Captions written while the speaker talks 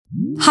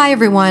Hi,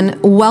 everyone.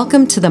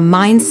 Welcome to the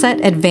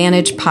Mindset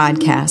Advantage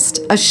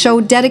podcast, a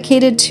show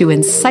dedicated to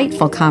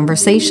insightful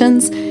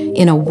conversations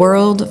in a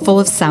world full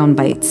of sound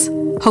bites.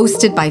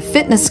 Hosted by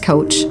fitness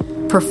coach,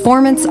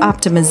 performance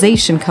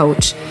optimization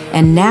coach,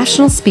 and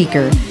national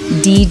speaker,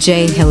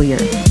 DJ Hillier.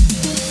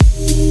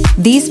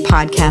 These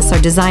podcasts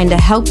are designed to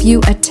help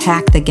you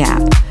attack the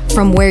gap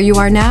from where you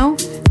are now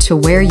to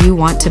where you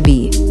want to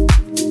be.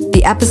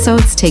 The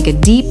episodes take a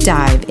deep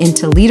dive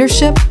into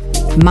leadership,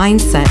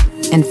 mindset,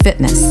 and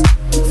fitness.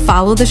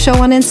 Follow the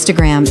show on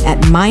Instagram at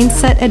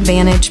Mindset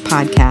Advantage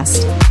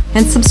Podcast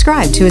and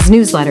subscribe to his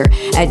newsletter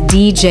at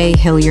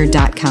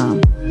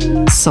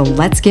djhillier.com. So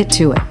let's get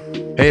to it.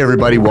 Hey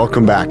everybody,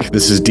 welcome back.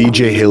 This is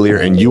DJ Hillier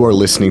and you are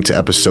listening to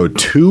episode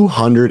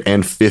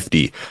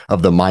 250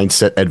 of the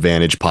Mindset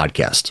Advantage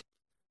Podcast.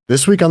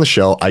 This week on the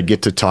show, I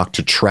get to talk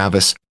to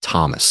Travis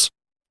Thomas.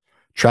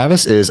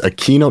 Travis is a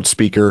keynote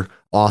speaker,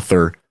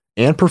 author,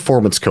 and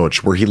performance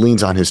coach where he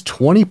leans on his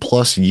 20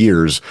 plus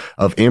years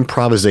of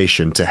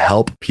improvisation to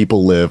help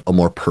people live a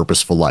more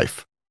purposeful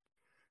life.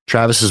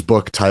 Travis's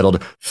book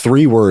titled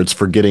 3 Words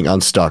for Getting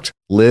Unstuck,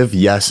 Live,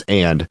 Yes,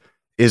 and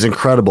is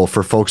incredible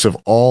for folks of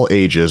all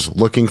ages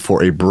looking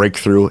for a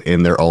breakthrough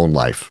in their own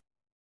life.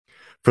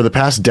 For the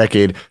past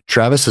decade,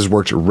 Travis has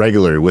worked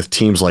regularly with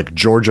teams like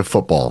Georgia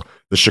football,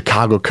 the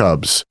Chicago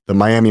Cubs, the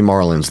Miami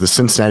Marlins, the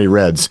Cincinnati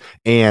Reds,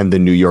 and the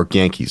New York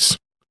Yankees.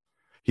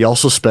 He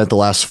also spent the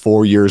last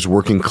 4 years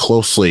working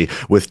closely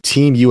with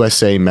Team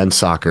USA men's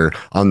soccer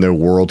on their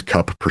World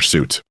Cup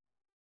pursuit.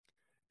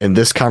 In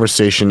this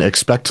conversation,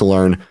 expect to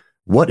learn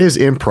what is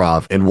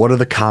improv and what are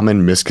the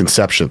common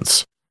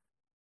misconceptions.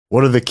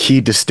 What are the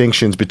key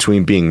distinctions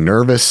between being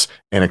nervous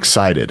and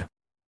excited?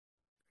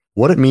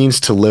 What it means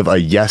to live a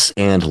yes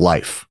and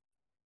life.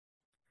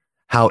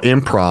 How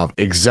improv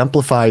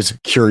exemplifies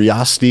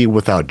curiosity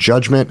without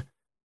judgment,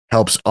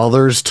 helps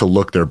others to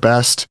look their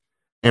best,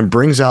 and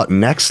brings out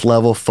next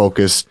level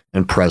focus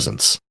and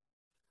presence.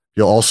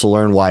 You'll also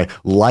learn why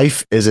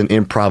life is an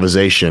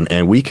improvisation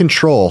and we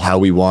control how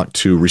we want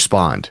to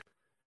respond.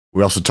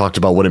 We also talked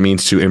about what it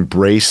means to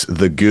embrace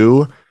the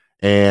goo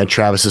and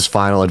Travis's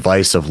final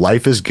advice of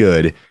life is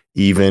good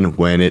even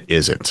when it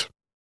isn't.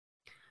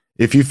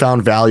 If you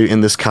found value in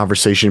this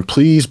conversation,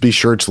 please be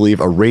sure to leave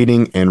a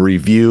rating and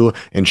review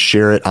and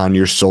share it on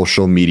your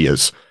social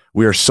medias.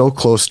 We are so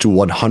close to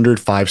 100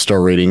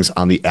 5-star ratings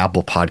on the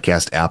Apple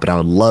Podcast app, and I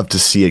would love to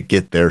see it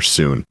get there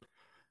soon.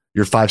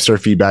 Your 5-star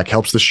feedback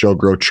helps the show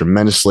grow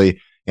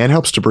tremendously and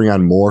helps to bring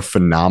on more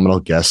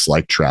phenomenal guests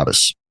like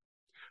Travis.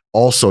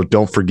 Also,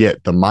 don't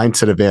forget, the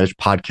Mindset Advantage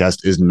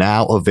podcast is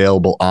now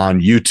available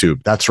on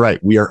YouTube. That's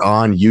right, we are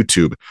on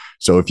YouTube.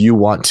 So if you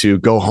want to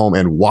go home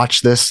and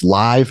watch this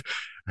live,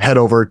 head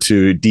over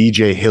to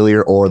DJ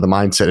Hillier or the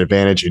Mindset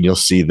Advantage and you'll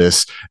see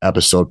this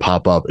episode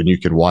pop up and you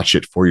can watch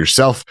it for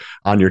yourself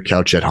on your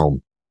couch at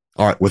home.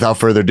 All right, without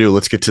further ado,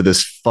 let's get to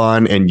this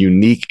fun and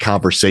unique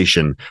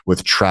conversation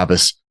with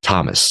Travis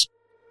Thomas.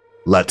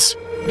 Let's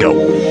go.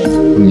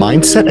 The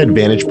Mindset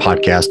Advantage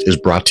podcast is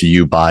brought to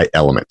you by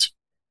Element.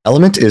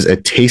 Element is a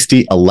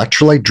tasty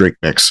electrolyte drink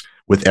mix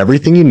with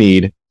everything you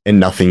need and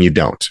nothing you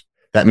don't.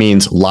 That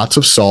means lots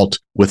of salt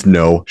with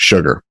no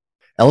sugar.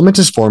 Element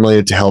is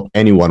formulated to help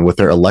anyone with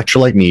their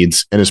electrolyte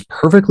needs and is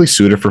perfectly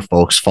suited for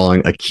folks following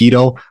a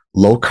keto,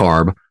 low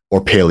carb,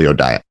 or paleo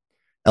diet.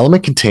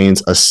 Element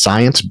contains a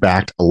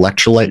science-backed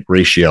electrolyte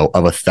ratio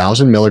of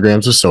 1,000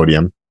 milligrams of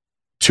sodium,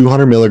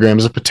 200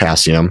 milligrams of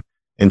potassium,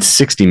 and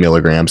 60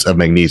 milligrams of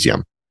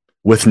magnesium,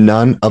 with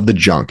none of the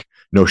junk.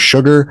 No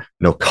sugar,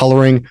 no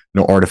coloring,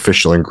 no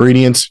artificial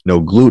ingredients, no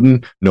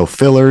gluten, no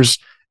fillers,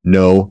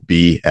 no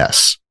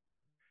BS.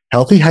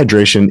 Healthy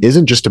hydration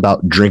isn't just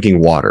about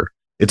drinking water.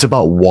 It's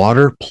about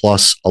water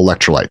plus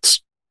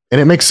electrolytes.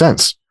 And it makes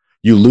sense.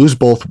 You lose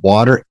both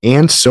water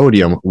and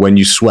sodium when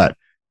you sweat.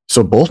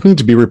 So both need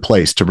to be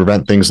replaced to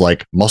prevent things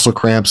like muscle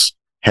cramps,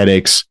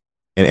 headaches,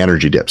 and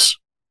energy dips.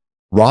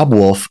 Rob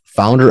Wolf,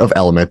 founder of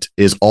Element,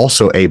 is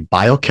also a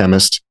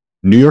biochemist,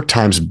 New York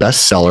Times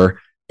bestseller,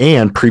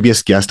 and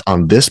previous guest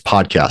on this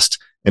podcast,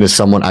 and is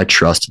someone I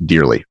trust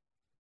dearly.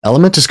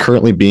 Element is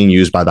currently being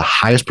used by the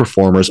highest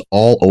performers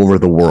all over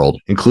the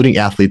world, including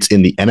athletes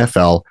in the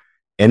NFL,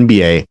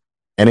 NBA,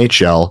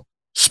 NHL,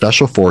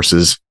 Special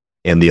Forces,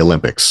 and the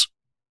Olympics.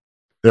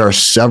 There are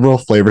several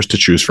flavors to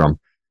choose from.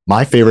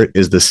 My favorite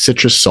is the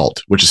citrus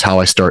salt, which is how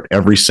I start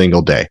every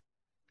single day.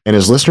 And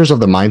as listeners of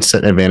the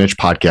Mindset Advantage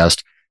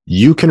podcast,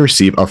 you can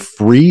receive a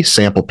free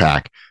sample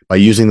pack by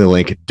using the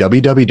link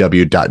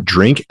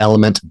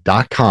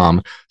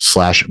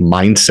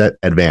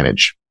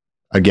www.drinkelement.com/mindsetadvantage.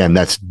 Again,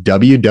 that's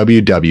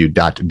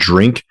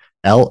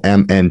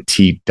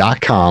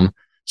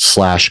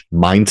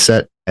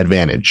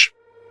www.drinkelement.com/mindsetadvantage.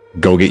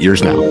 Go get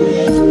yours now.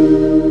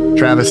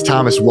 Travis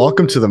Thomas,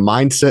 welcome to the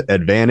Mindset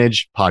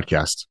Advantage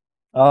podcast.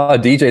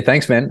 DJ,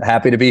 thanks, man.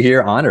 Happy to be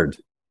here. Honored.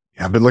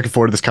 I've been looking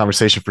forward to this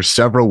conversation for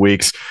several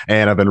weeks,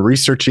 and I've been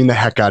researching the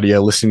heck out of you,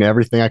 listening to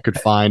everything I could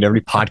find,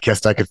 every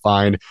podcast I could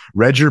find,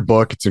 read your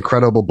book. It's an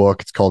incredible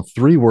book. It's called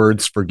 3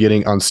 Words for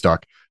Getting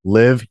Unstuck,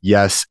 Live,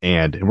 Yes,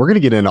 and we're going to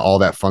get into all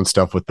that fun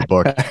stuff with the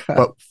book.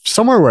 But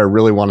somewhere where I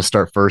really want to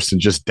start first and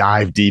just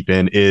dive deep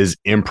in is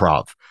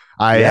improv.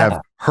 I have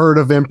heard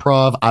of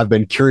improv. I've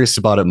been curious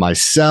about it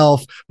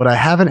myself, but I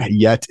haven't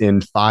yet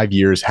in 5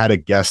 years had a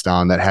guest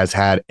on that has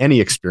had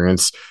any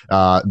experience,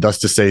 thus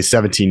to say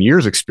 17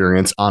 years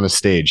experience on a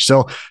stage.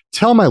 So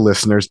tell my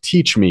listeners,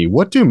 teach me,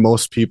 what do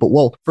most people,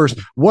 well, first,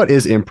 what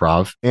is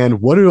improv and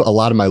what do a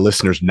lot of my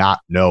listeners not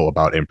know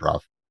about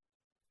improv?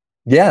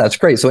 Yeah, that's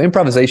great. So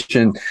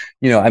improvisation,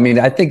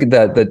 I think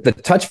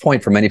the touch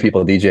point for many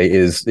people, DJ,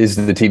 is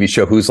the TV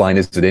show Whose Line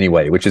Is It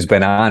Anyway, which has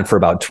been on for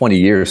about 20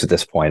 years at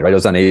this point, right? It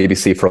was on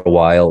ABC for a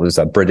while. It was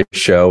a British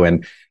show,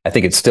 and I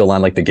think it's still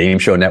on like the Game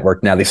Show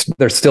Network now.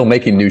 They're still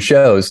making new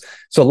shows.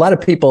 So a lot of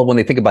people, when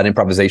they think about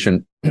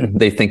improvisation,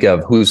 they think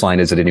of Whose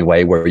Line Is It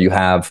Anyway, where you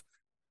have,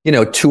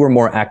 two or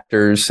more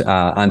actors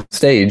on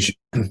stage.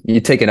 You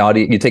take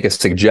a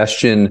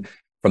suggestion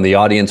from the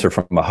audience or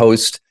from a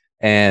host,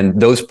 and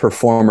those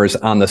performers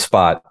on the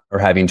spot are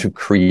having to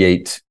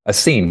create a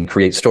scene,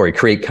 create story,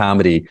 create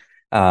comedy,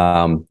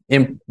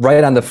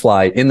 right on the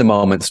fly, in the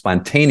moment,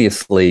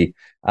 spontaneously.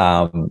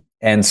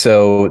 And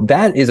so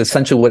that is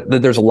essentially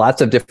there's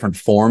lots of different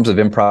forms of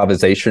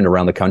improvisation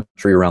around the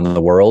country, around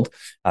the world.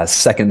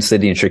 Second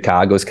City in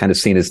Chicago is kind of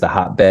seen as the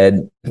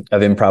hotbed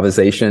of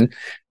improvisation.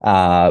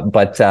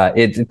 But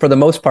for the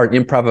most part,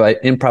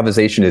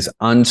 improvisation is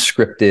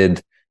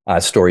unscripted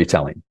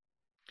storytelling.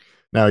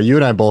 Now, you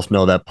and I both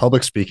know that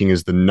public speaking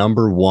is the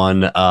number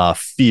one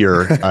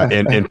fear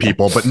in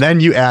people. But then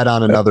you add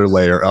on another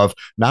layer of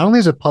not only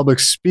is it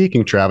public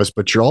speaking, Travis,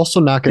 but you're also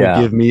not going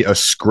to give me a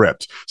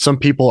script. Some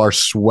people are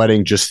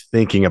sweating just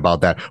thinking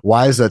about that.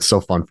 Why is that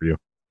so fun for you?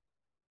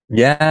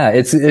 Yeah,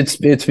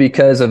 it's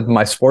because of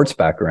my sports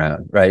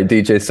background, right,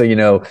 DJ?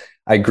 So,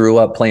 I grew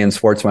up playing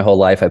sports my whole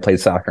life. I played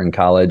soccer in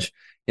college.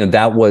 I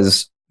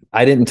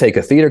didn't take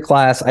a theater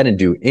class. I didn't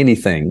do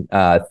anything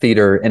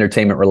theater,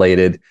 entertainment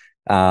related.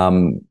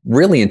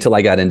 Really until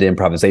I got into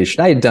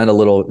improvisation. I had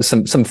done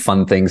some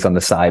fun things on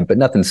the side, but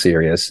nothing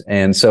serious.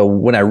 And so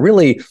when I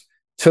really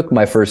took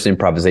my first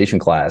improvisation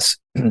class,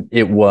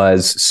 it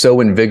was so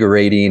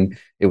invigorating.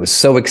 It was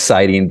so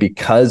exciting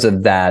because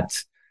of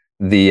that,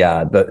 the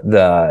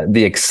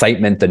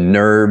excitement, the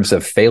nerves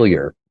of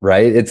failure,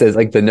 right? It's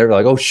like the nerve,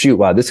 like, oh shoot,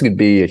 wow, this could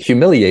be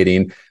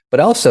humiliating, but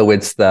also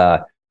it's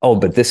but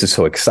this is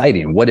so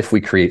exciting. What if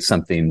we create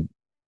something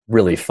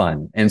really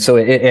fun? And so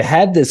it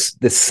had this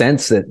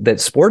sense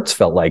that sports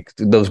felt like,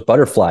 those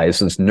butterflies,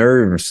 those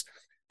nerves,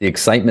 the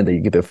excitement that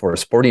you get before a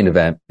sporting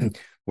event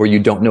where you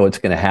don't know what's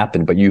going to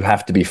happen, but you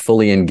have to be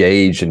fully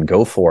engaged and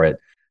go for it.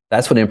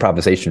 That's what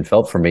improvisation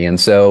felt for me. And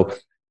so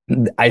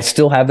I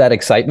still have that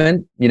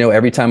excitement.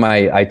 Every time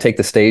I take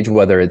the stage,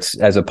 whether it's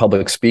as a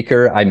public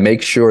speaker, I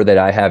make sure that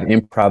I have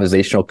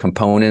improvisational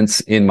components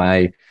in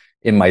my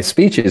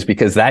speeches,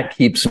 because that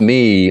keeps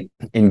me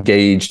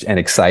engaged and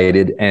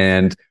excited,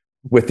 and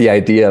with the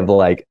idea of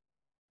like,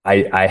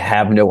 I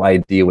have no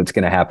idea what's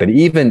going to happen.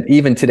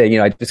 Even today,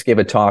 I just gave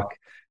a talk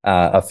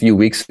a few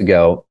weeks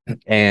ago,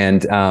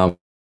 and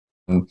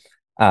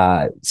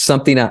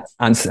something on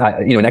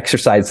an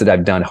exercise that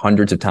I've done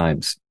hundreds of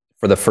times.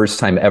 For the first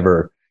time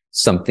ever,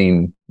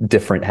 something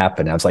different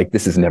happened. I was like,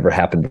 this has never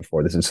happened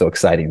before. This is so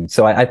exciting.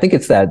 So I think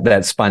it's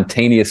that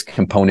spontaneous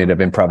component of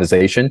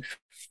improvisation,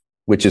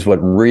 which is what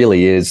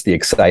really is the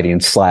exciting /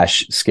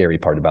 scary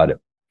part about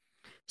it.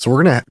 So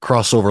we're going to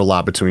cross over a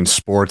lot between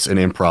sports and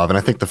improv. And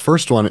I think the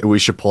first one we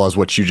should pull is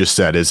what you just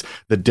said, is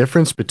the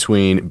difference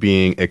between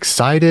being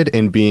excited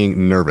and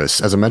being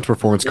nervous. As a mental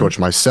performance coach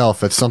myself,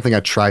 that's something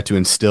I try to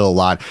instill a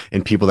lot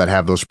in people that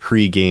have those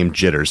pre-game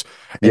jitters.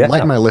 And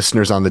like my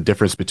listeners on the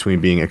difference between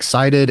being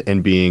excited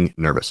and being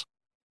nervous.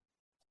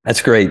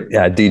 That's great,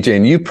 DJ.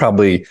 And you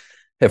probably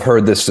have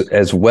heard this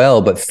as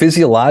well, but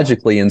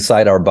physiologically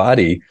inside our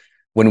body,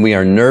 when we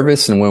are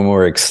nervous and when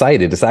we're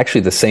excited, it's actually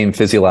the same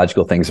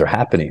physiological things are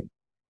happening.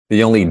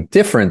 The only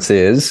difference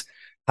is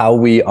how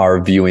we are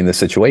viewing the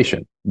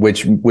situation,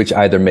 which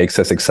either makes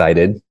us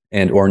excited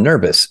and or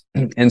nervous.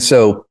 And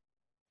so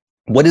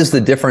what is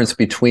the difference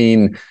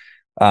between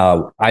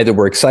either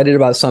we're excited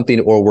about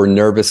something or we're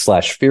nervous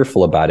 /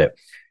 fearful about it?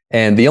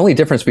 And the only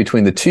difference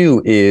between the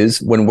two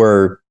is when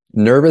we're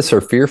nervous or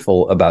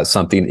fearful about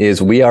something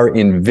is we are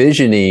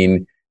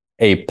envisioning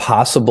a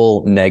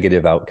possible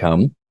negative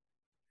outcome.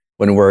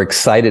 When we're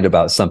excited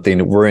about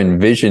something, we're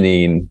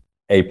envisioning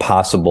a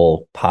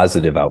possible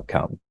positive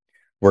outcome.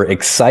 We're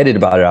excited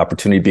about an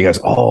opportunity because,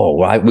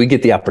 we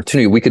get the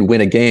opportunity. We could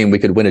win a game. We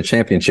could win a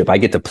championship. I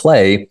get to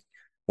play.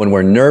 When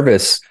we're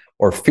nervous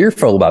or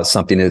fearful about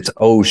something, it's,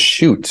 oh,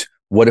 shoot,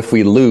 what if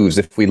we lose?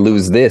 If we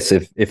lose this,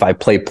 if I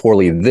play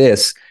poorly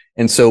this.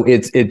 And so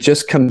it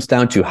just comes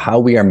down to how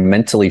we are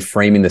mentally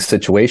framing the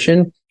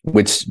situation,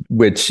 which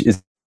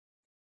is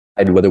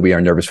whether we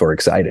are nervous or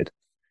excited.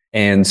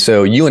 And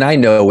so you and I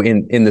know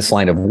in this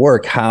line of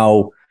work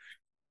how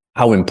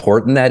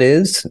important that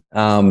is.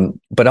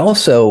 But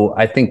also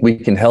I think we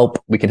can help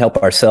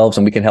ourselves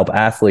and we can help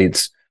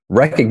athletes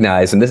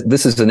recognize, and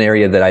this is an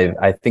area that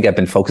I think I've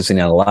been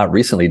focusing on a lot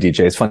recently,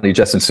 DJ. It's funny,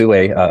 Justin Sue,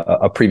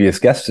 a previous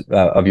guest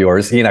of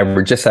yours, he and I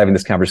were just having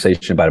this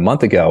conversation about a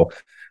month ago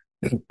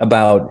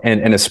about,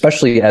 and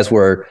especially as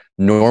we're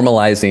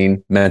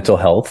normalizing mental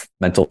health,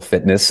 mental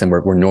fitness, and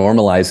we're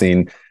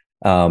normalizing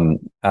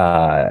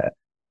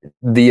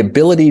the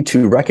ability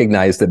to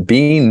recognize that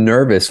being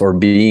nervous or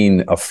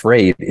being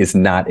afraid is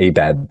not a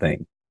bad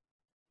thing,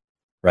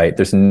 right?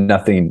 There's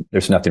nothing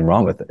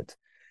wrong with it.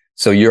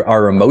 So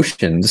our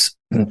emotions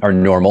are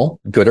normal,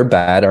 good or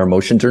bad. Our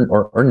emotions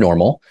are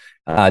normal.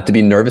 To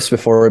be nervous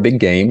before a big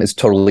game is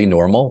totally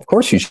normal. Of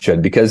course you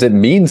should, because it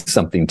means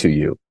something to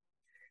you.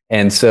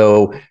 And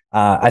so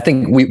I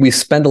think we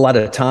spend a lot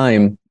of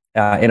time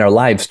in our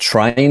lives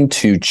trying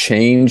to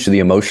change the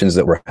emotions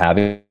that we're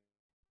having,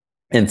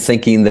 and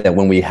thinking that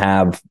when we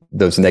have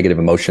those negative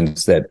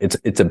emotions that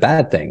it's a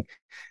bad thing.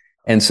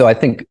 And so I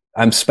think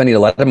I'm spending a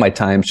lot of my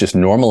time just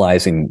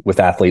normalizing with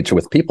athletes or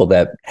with people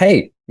that,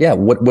 hey, yeah,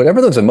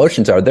 whatever those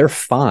emotions are, they're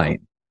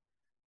fine.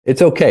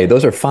 It's okay.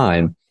 Those are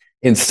fine.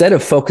 Instead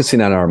of focusing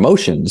on our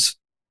emotions,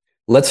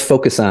 let's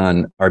focus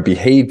on our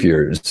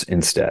behaviors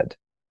instead.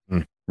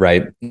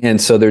 Right. And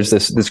so there's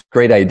this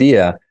great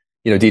idea,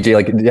 DJ,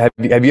 like,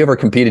 have you ever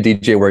competed,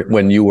 DJ,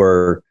 when you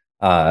were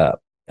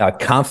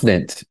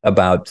confident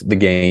about the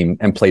game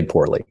and played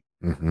poorly?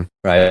 Mm-hmm.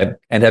 Right.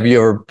 And have you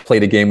ever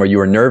played a game where you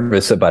were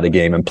nervous about a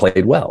game and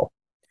played well?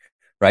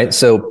 Right.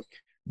 So,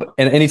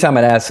 and anytime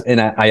I ask an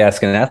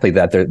athlete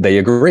that, they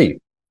agree.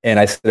 And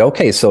I said,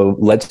 okay, so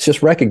let's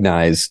just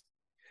recognize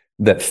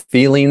that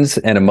feelings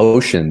and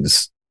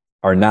emotions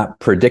are not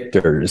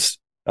predictors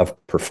of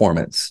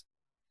performance.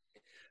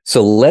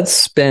 So let's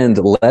spend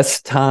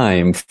less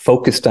time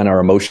focused on our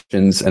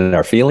emotions and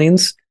our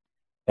feelings,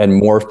 and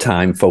more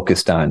time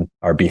focused on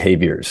our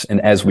behaviors. And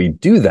as we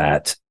do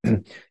that,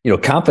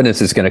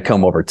 confidence is going to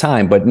come over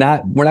time, but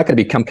we're not going to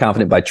become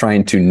confident by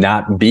trying to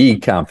not be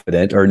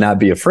confident or not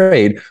be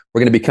afraid.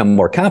 We're going to become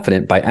more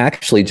confident by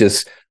actually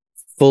just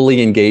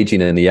fully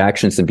engaging in the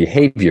actions and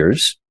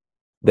behaviors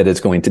that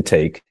it's going to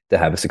take to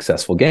have a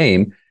successful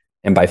game.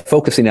 And by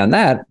focusing on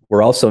that,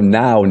 we're also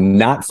now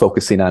not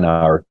focusing on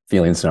our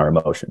feelings and our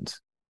emotions.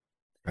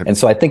 Right. And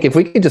so I think if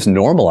we could just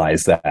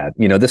normalize that,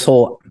 this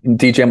whole,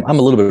 DJ, I'm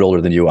a little bit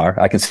older than you are.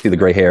 I can see the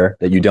gray hair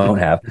that you don't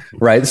have,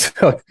 right?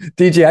 So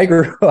DJ, I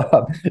grew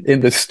up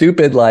in the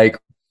stupid,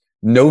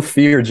 no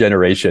fear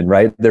generation,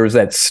 right? There was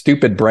that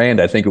stupid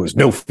brand, I think it was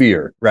No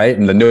Fear, right?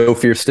 And the no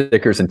fear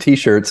stickers and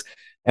t-shirts.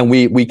 And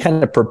we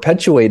kind of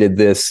perpetuated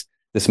this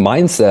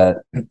mindset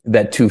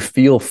that to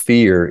feel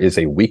fear is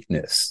a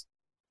weakness.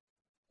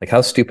 Like,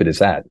 how stupid is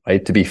that,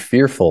 right? To be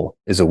fearful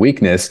is a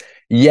weakness,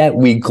 yet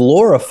we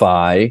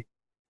glorify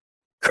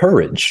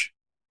courage,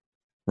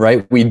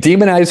 right? We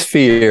demonize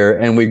fear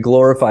and we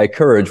glorify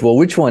courage. Well,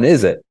 which one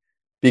is it?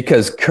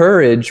 Because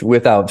courage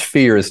without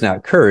fear is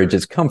not courage,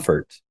 it's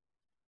comfort,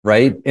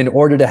 right? In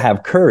order to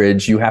have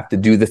courage, you have to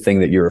do the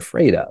thing that you're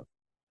afraid of.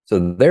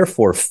 So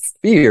therefore,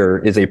 fear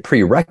is a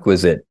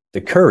prerequisite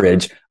to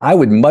courage. I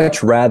would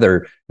much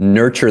rather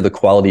nurture the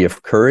quality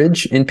of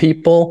courage in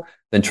people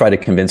than try to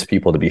convince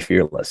people to be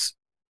fearless.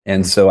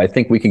 And so I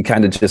think we can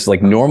kind of just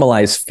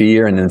normalize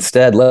fear, and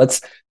instead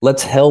let's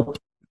help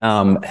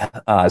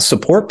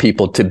support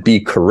people to be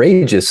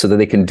courageous so that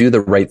they can do the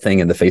right thing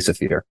in the face of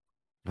fear.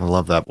 I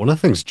love that. One of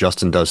the things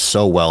Justin does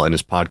so well in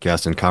his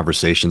podcast and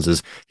conversations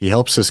is he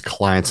helps his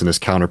clients and his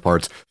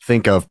counterparts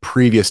think of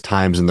previous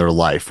times in their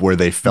life where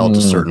they felt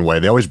a certain way.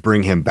 They always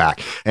bring him back.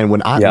 And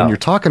when you're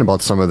talking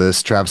about some of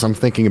this, Travis, I'm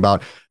thinking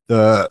about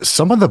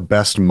some of the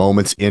best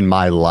moments in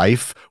my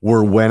life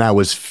were when I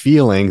was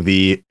feeling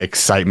the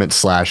excitement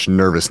 /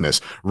 nervousness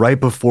right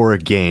before a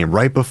game,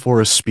 right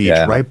before a speech,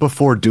 right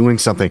before doing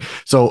something.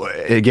 So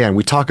again,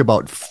 we talk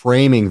about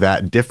framing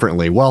that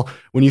differently. Well,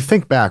 when you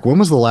think back, when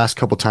was the last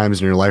couple times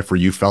in your life where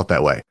you felt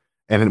that way?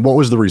 And what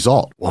was the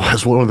result? Well, it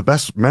was one of the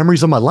best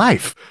memories of my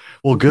life.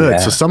 Well, good.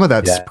 So some of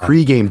that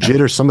pregame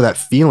jitter, some of that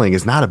feeling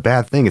is not a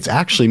bad thing. It's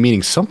actually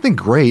meaning something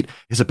great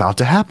is about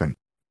to happen.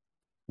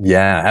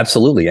 Yeah,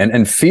 absolutely.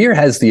 And fear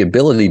has the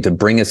ability to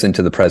bring us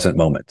into the present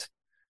moment,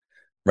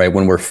 right?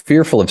 When we're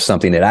fearful of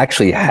something, it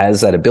actually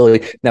has that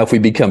ability. Now, if we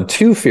become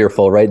too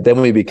fearful, right, then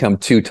we become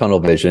too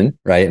tunnel vision,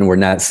 right? And we're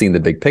not seeing the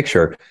big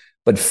picture.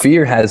 But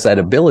fear has that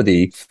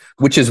ability,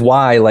 which is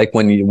why,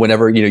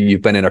 whenever,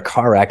 you've been in a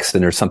car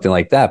accident or something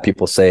like that,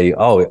 people say,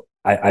 oh,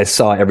 I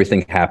saw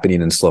everything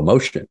happening in slow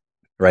motion,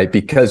 right?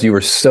 Because you were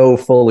so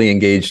fully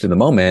engaged in the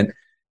moment,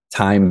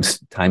 time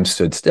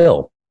stood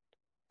still.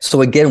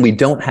 So again, we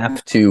don't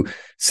have to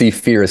see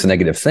fear as a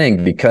negative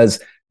thing, because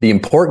the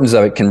importance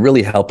of it can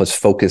really help us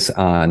focus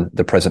on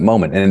the present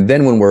moment. And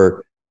then when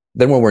we're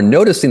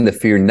noticing the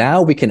fear,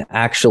 now we can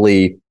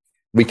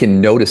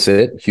notice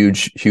it.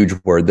 Huge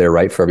word there,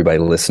 right? For everybody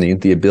listening,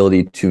 the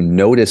ability to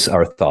notice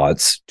our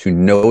thoughts, to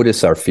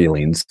notice our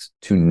feelings,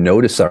 to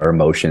notice our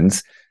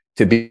emotions,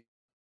 to be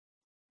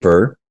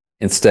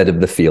instead of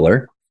the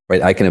feeler,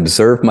 right? I can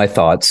observe my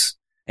thoughts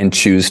and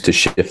choose to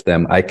shift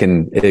them. I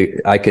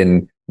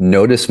can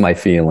notice my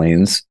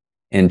feelings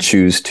and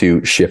choose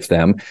to shift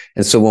them.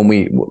 And so when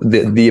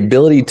the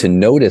ability to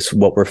notice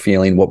what we're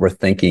feeling, what we're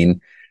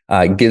thinking,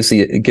 gives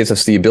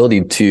us the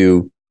ability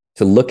to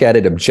look at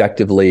it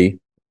objectively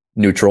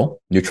neutral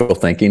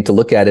thinking, to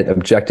look at it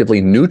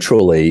objectively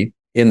neutrally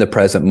in the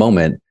present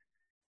moment.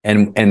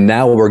 And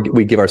now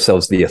we give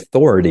ourselves the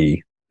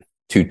authority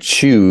to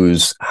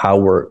choose how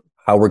we're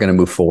going to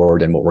move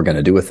forward and what we're going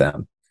to do with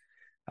them.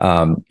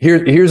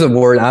 Here's a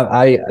word.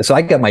 So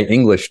I got my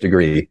English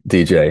degree,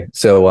 DJ.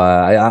 So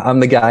I'm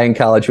the guy in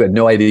college who had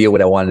no idea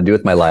what I wanted to do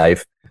with my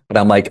life, but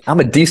I'm like, I'm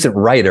a decent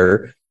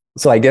writer,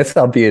 so I guess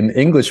I'll be an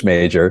English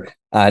major,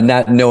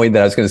 not knowing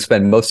that I was going to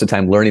spend most of the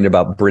time learning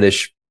about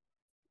British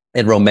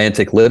and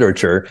romantic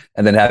literature,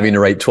 and then having to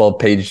write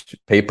 12-page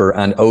paper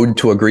on Ode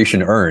to a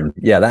Grecian Urn.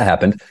 Yeah, that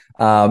happened.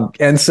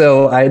 And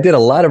so I did a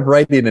lot of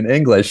writing in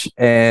English,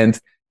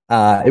 but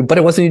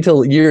it wasn't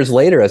until years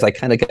later, as I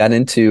kind of got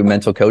into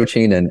mental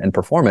coaching and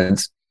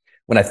performance,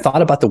 when I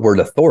thought about the word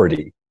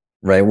authority,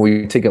 right?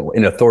 When we take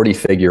an authority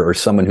figure or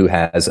someone who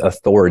has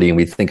authority, and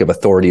we think of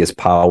authority as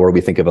power, we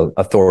think of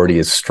authority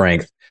as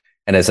strength.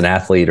 And as an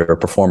athlete or a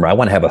performer, I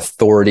want to have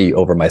authority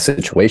over my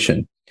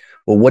situation.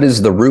 Well, what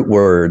is the root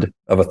word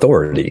of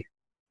authority?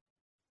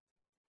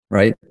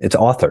 Right? It's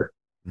author,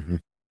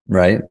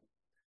 right?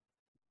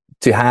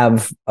 To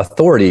have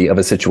authority of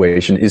a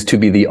situation is to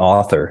be the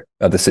author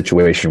of the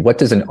situation. What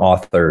does an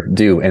author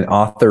do? An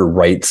author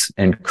writes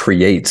and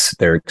creates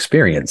their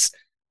experience.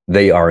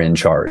 They are in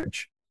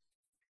charge.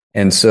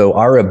 And so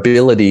our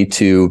ability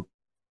to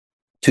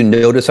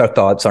notice our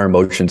thoughts, our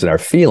emotions, and our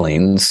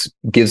feelings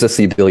gives us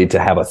the ability to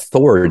have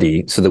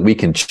authority so that we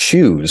can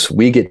choose.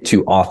 We get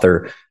to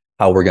author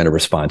how we're going to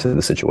respond to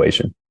the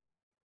situation.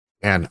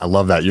 Man, I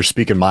love that. You're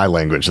speaking my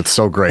language. It's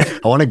so great.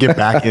 I want to get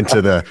back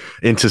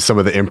into some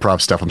of the improv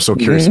stuff. I'm so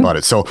curious about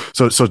it. So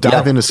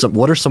dive into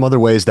what are some other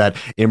ways that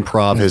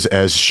improv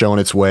has shown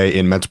its way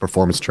in mental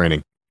performance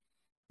training?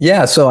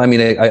 Yeah. So, I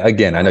mean,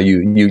 again, I know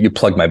you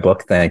plugged my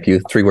book. Thank you.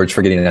 3 words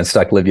for getting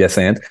unstuck. Live, yes,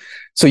 and.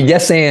 So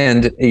yes,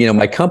 and,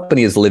 my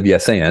company is Live,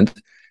 yes, and.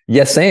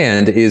 Yes,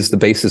 and is the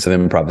basis of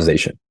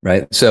improvisation,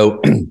 right?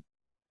 So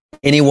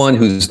anyone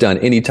who's done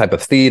any type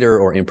of theater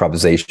or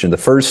improvisation, the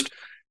first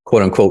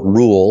quote unquote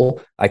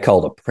rule, I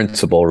call it a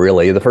principle,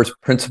 really. The first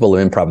principle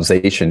of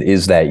improvisation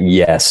is that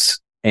yes,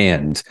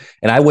 and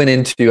I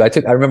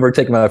remember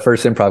taking my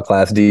first improv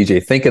class,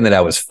 DJ, thinking that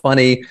I was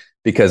funny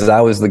because I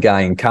was the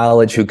guy in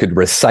college who could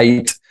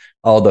recite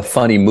all the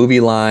funny movie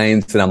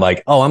lines. And I'm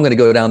like, oh, I'm going to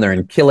go down there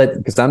and kill it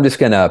because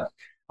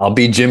I'll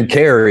be Jim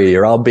Carrey,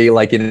 or I'll be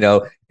like,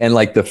 and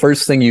like the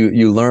first thing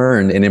you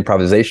learn in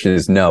improvisation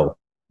is no,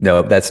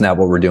 that's not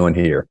what we're doing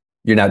here.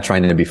 You're not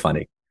trying to be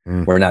funny.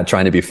 We're not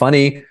trying to be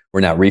funny. We're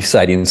not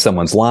reciting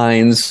someone's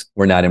lines.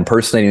 We're not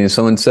impersonating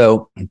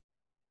so-and-so.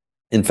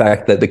 In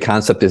fact, the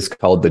concept is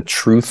called the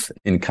truth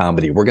in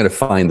comedy. We're going to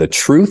find the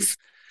truth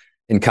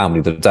in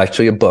comedy. There's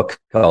actually a book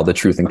called The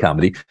Truth in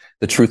Comedy,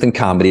 The Truth in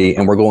Comedy.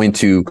 And we're going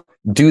to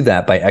do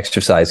that by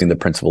exercising the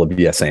principle of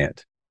yes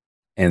and.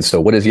 And so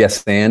what is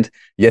yes and?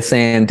 Yes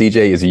and,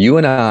 DJ, is you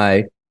and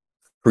I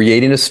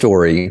creating a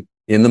story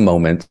in the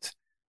moment.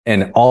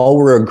 And all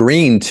we're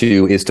agreeing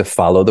to is to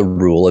follow the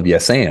rule of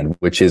yes and,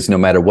 which is no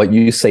matter what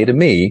you say to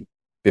me,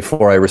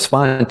 before I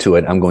respond to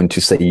it, I'm going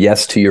to say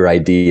yes to your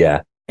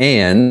idea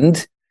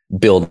and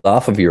build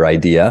off of your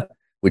idea,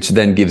 which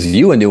then gives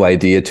you a new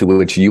idea to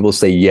which you will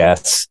say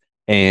yes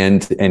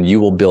and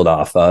you will build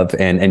off of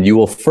and you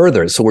will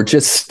further. So we're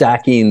just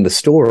stacking the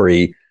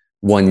story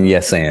one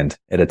yes and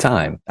at a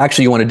time.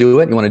 Actually, you want to do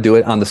it? You want to do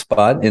it on the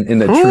spot in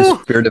the true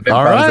spirit of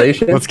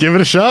improvisation? All right. Let's give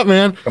it a shot,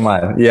 man. Come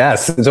on.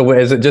 Yes. So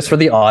is it just for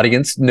the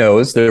audience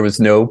knows there was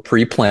no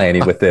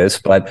pre-planning with this,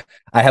 but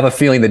I have a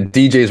feeling that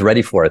DJ is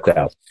ready for it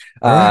though.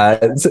 All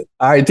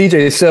right,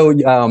 DJ. So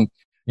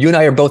you and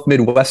I are both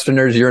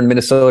Midwesterners. You're in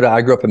Minnesota.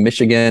 I grew up in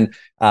Michigan.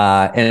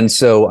 And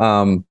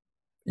so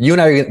you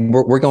and I,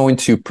 we're going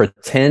to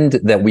pretend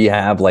that we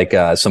have like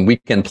some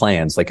weekend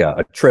plans, like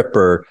a trip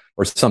or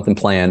something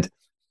planned.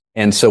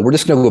 And so we're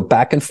just going to go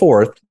back and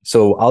forth.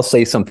 So I'll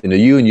say something to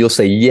you and you'll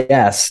say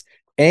yes,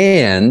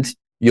 and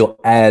you'll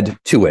add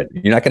to it.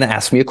 You're not going to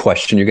ask me a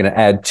question. You're going to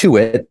add to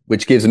it,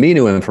 which gives me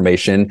new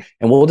information.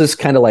 And we'll just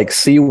kind of like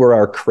see where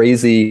our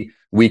crazy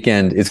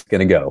weekend is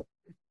going to go.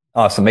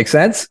 Awesome. Makes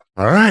sense?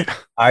 All right.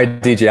 All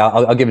right, DJ,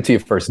 I'll give it to you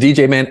first.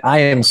 DJ, man, I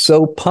am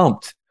so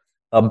pumped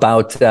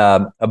about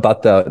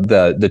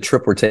the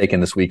trip we're taking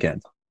this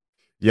weekend.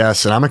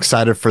 Yes. And I'm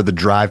excited for the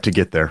drive to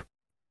get there.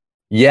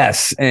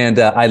 Yes. And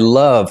I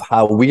love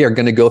how we are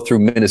going to go through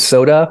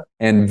Minnesota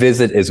and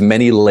visit as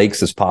many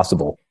lakes as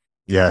possible.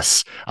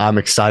 Yes. I'm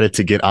excited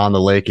to get on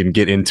the lake and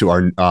get into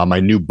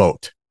my new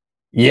boat.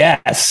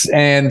 Yes.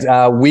 And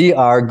we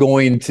are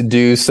going to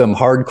do some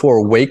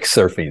hardcore wake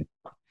surfing.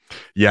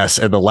 Yes.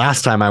 And the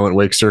last time I went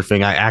wake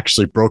surfing, I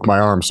actually broke my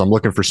arm. So I'm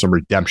looking for some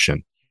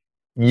redemption.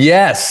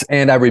 Yes.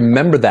 And I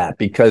remember that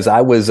because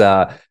I was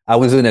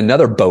in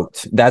another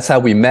boat. That's how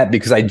we met,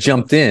 because I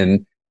jumped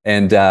in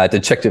and to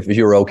check if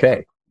you were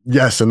okay.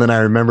 Yes. And then I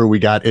remember we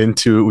got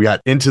into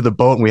the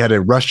boat and we had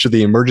to rush to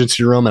the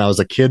emergency room, and I was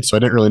a kid, so I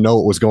didn't really know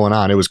what was going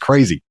on. It was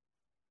crazy.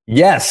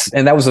 Yes.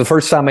 And that was the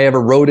first time I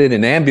ever rode in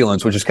an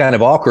ambulance, which is kind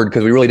of awkward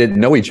because we really didn't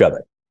know each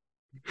other.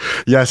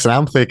 Yes. And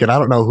I'm thinking, I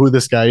don't know who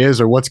this guy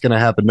is or what's going to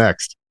happen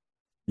next.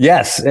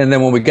 Yes. And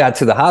then when we got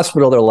to the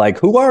hospital, they're like,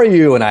 who are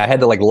you? And I had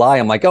to like lie.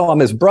 I'm like, oh, I'm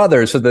his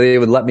brother. So they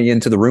would let me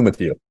into the room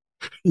with you.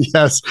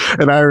 Yes.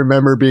 And I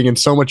remember being in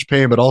so much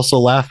pain, but also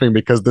laughing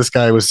because this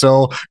guy was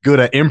so good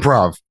at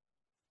improv.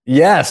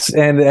 Yes.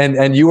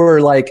 And you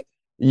were like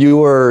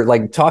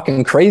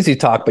talking crazy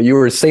talk, but you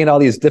were saying all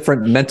these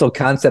different mental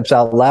concepts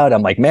out loud.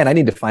 I'm like, man, I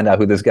need to find out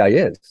who this guy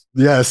is.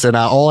 Yes. And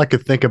all I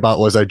could think about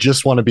was I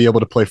just want to be able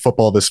to play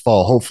football this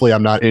fall. Hopefully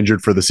I'm not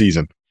injured for the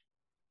season.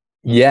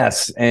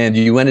 Yes. And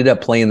you ended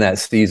up playing that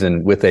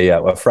season with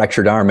a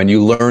fractured arm, and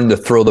you learned to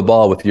throw the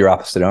ball with your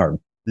opposite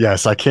arm.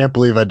 Yes. I can't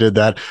believe I did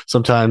that.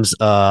 Sometimes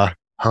the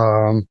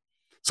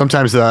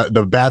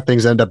bad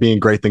things end up being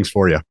great things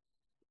for you.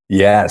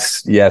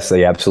 Yes. Yes,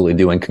 they absolutely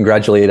do. And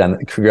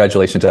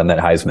congratulations on that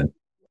Heisman.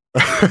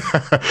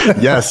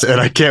 Yes.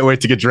 And I can't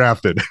wait to get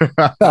drafted.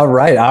 All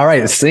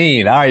right.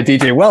 Scene. All right,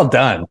 DJ. Well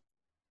done.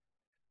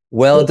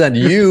 Well done.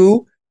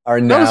 You are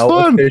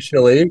now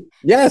officially.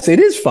 Yes, it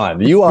is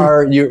fun. You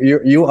are an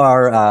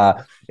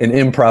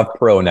improv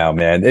pro now,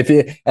 man.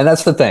 And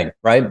that's the thing,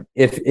 right?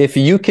 If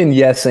you can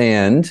yes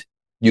and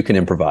you can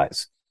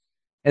improvise.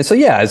 And so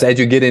yeah, as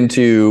you get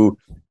into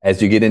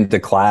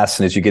class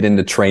and as you get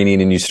into training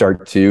and you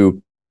start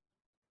to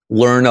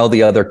learn all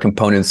the other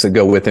components that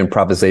go with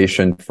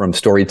improvisation, from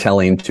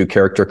storytelling to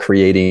character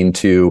creating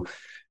to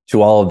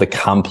all of the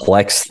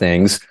complex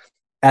things,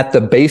 at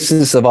the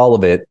basis of all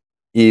of it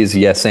is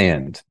yes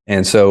and.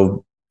 And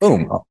so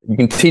boom, you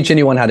can teach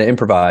anyone how to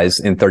improvise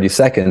in 30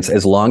 seconds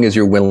as long as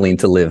you're willing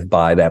to live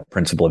by that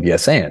principle of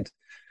yes and.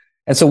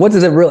 And so what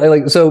does it really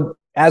like? So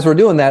as we're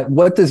doing that,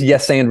 what does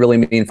yes and really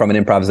mean from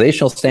an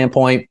improvisational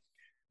standpoint?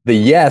 The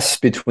yes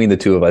between the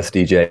two of us,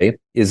 DJ,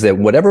 is that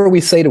whatever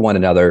we say to one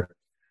another,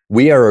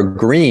 we are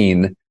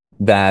agreeing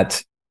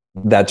that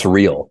that's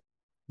real.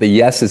 The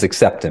yes is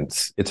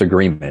acceptance. It's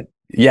agreement.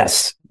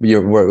 Yes,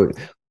 we're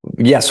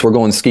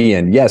going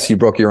skiing. Yes, you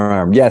broke your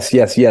arm. Yes.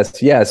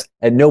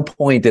 At no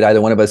point did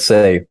either one of us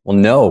say, well,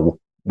 no,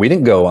 we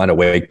didn't go on a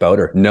wakeboat,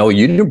 or no,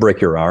 you didn't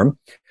break your arm.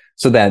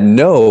 So that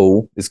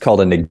no is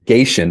called a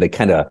negation that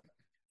kind of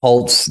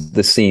halts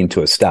the scene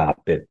to a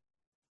stop.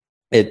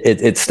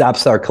 It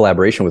stops our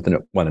collaboration with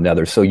one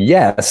another. So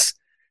yes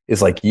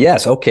is like,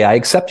 yes, okay, I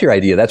accept your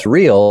idea. That's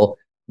real.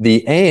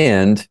 The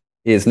and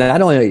is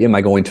not only am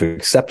I going to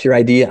accept your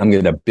idea, I'm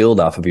going to build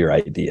off of your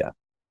idea.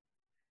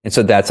 And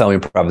so that's how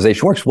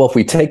improvisation works. Well, if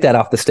we take that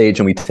off the stage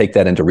and we take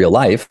that into real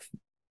life,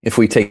 if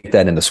we take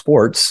that into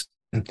sports,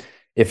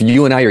 if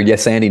you and I are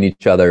yes-anding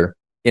each other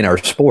in our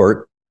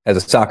sport as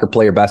a soccer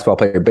player, basketball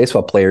player,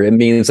 baseball player, it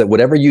means that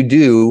whatever you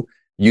do,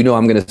 you know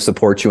I'm going to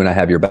support you and I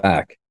have your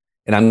back.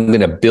 And I'm going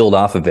to build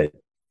off of it.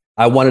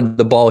 I wanted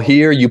the ball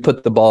here. You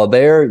put the ball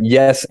there.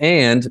 Yes,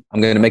 and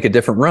I'm going to make a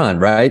different run,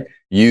 right?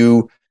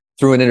 You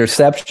threw an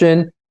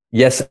interception.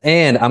 Yes,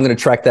 and I'm going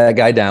to track that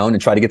guy down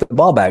and try to get the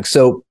ball back.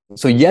 So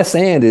yes,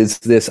 and is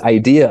this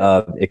idea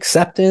of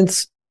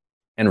acceptance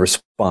and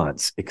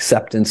response,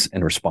 acceptance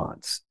and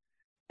response.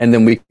 And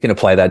then we can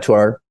apply that to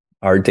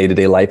our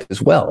day-to-day life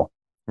as well,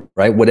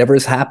 right? Whatever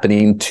is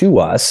happening to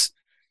us,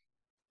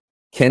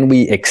 can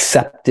we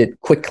accept it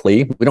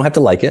quickly? We don't have to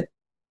like it,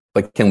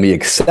 but can we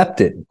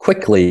accept it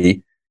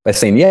quickly by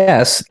saying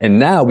yes? And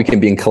now we can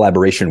be in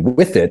collaboration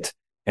with it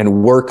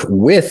and work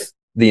with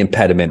the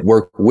impediment,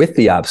 work with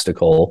the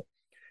obstacle,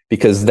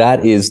 because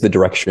that is the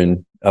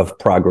direction of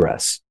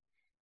progress.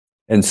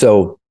 And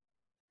so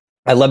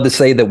I love to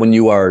say that when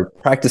you are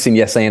practicing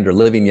yes and or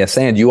living yes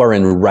and, you are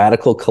in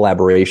radical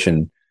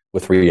collaboration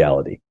with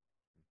reality,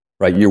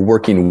 right? You're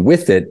working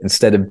with it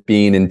instead of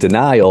being in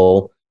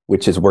denial,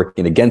 which is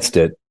working against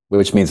it,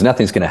 which means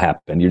nothing's going to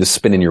happen. You're just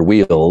spinning your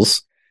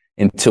wheels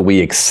until we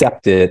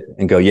accept it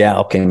and go, yeah,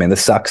 okay, man,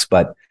 this sucks,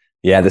 but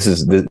yeah, this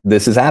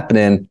is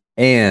happening.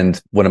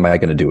 And what am I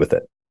going to do with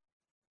it?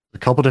 A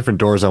couple different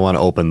doors I want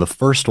to open. The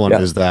first one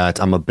is that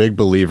I'm a big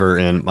believer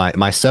in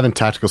my 7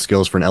 tactical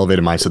skills for an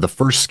elevated mindset. The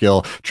first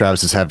skill,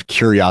 Travis, is have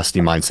curiosity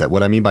mindset.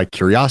 What I mean by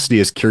curiosity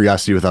is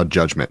curiosity without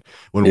judgment.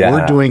 When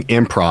we're doing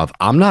improv,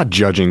 I'm not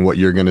judging what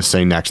you're going to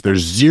say next.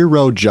 There's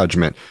zero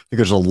judgment. I think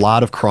there's a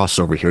lot of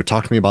crossover here.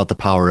 Talk to me about the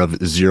power of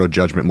zero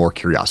judgment, more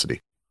curiosity.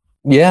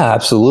 Yeah,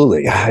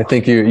 absolutely. I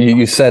think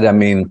you said, I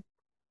mean,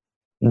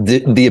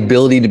 the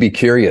ability to be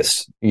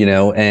curious,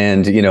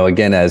 and,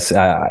 again, as,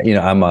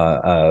 I'm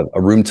a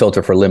room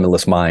tilter for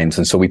Limitless Minds.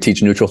 And so we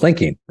teach neutral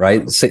thinking,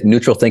 right?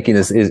 Neutral thinking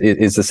is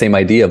the same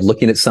idea of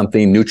looking at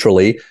something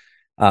neutrally,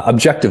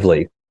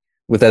 objectively,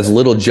 with as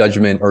little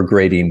judgment or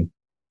grading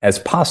as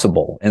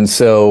possible. And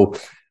so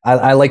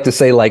I like to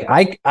say, like,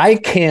 I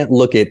can't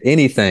look at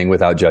anything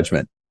without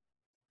judgment.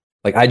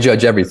 Like, I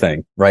judge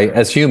everything, right?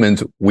 As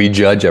humans, we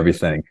judge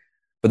everything.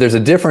 But there's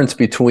a difference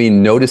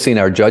between noticing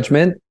our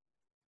judgment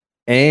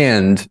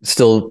and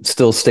still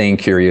staying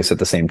curious at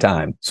the same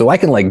time. So I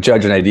can like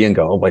judge an idea and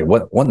go, oh wait,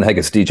 what in the heck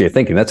is DJ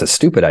thinking? That's a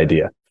stupid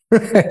idea.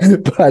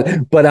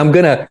 but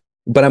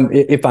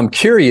if I'm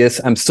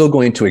curious, I'm still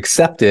going to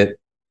accept it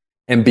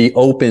and be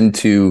open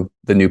to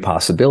the new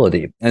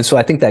possibility. And so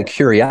I think that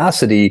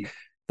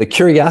the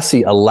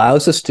curiosity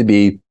allows us to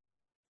be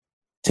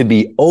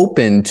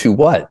open to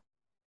what?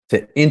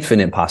 To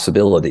infinite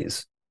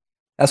possibilities.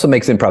 That's what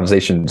makes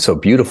improvisation so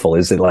beautiful,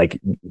 is that like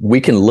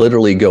we can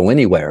literally go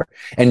anywhere.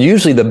 And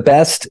usually the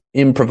best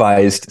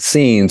improvised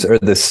scenes are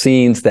the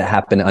scenes that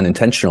happen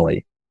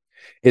unintentionally.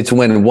 It's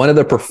when one of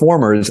the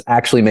performers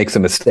actually makes a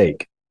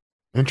mistake.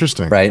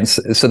 Interesting. Right.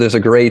 So there's a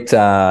great,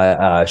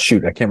 I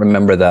can't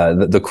remember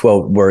the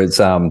quote where it's,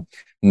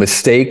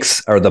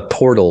 mistakes are the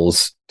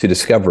portals to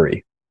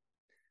discovery.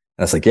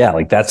 And it's like, yeah,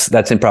 like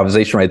that's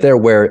improvisation right there,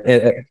 where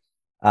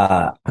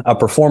a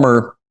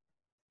performer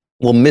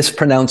will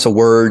mispronounce a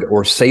word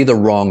or say the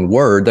wrong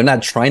word. They're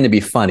not trying to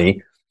be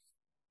funny.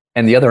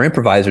 And the other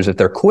improvisers, if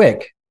they're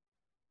quick,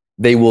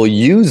 they will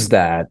use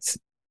that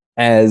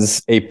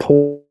as a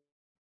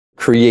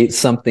create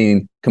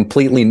something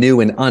completely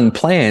new and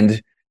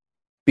unplanned.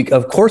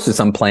 Of course, it's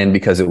unplanned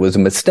because it was a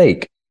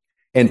mistake.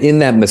 And in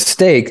that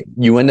mistake,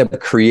 you end up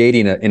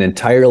creating an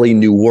entirely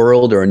new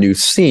world or a new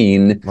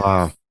scene.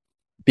 Wow.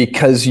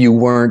 Because you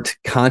weren't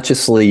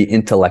consciously,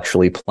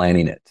 intellectually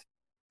planning it.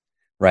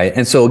 Right.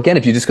 And so again,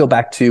 if you just go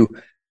back to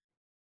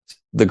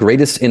the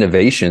greatest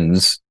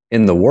innovations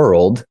in the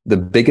world, the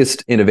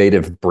biggest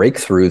innovative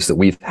breakthroughs that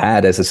we've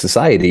had as a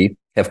society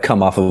have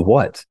come off of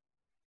what?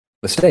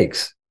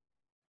 Mistakes.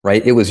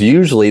 Right. It was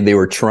usually they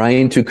were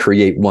trying to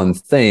create one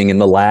thing in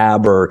the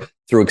lab or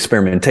through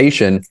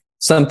experimentation.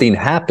 Something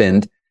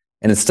happened.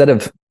 And instead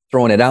of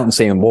throwing it out and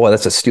saying, boy,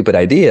 that's a stupid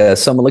idea,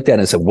 someone looked at it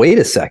and said, wait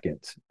a second,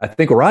 I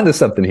think we're onto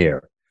something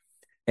here.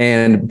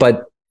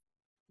 But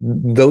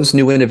those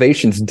new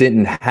innovations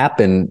didn't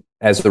happen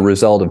as the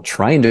result of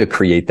trying to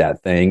create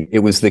that thing. It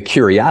was the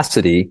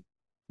curiosity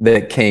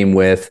that came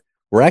with,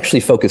 we're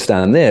actually focused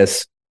on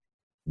this,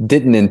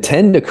 didn't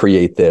intend to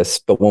create this,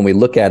 but when we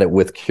look at it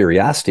with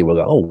curiosity, we'll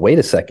go, oh, wait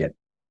a second,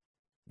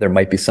 there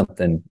might be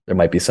something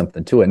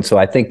to it. And so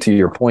I think, to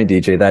your point,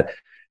 DJ, that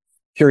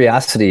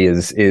curiosity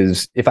is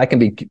if I can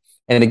be,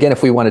 and again,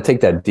 if we want to take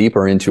that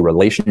deeper into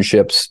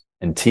relationships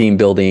and team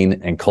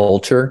building and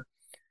culture,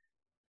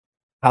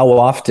 how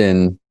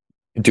often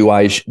do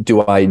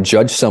I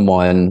judge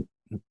someone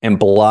and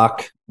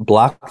block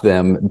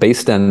them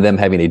based on them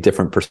having a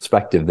different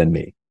perspective than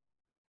me?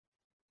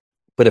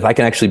 But if I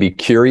can actually be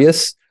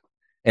curious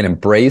and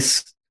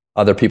embrace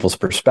other people's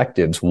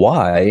perspectives,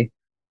 why?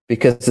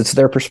 Because it's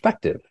their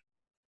perspective,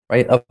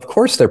 right? Of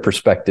course, their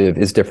perspective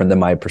is different than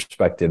my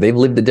perspective. They've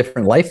lived a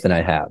different life than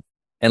I have.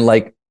 And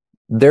like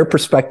their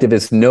perspective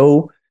is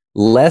no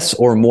less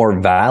or more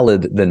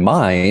valid than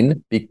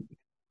mine.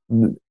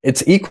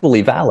 It's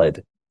equally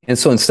valid. And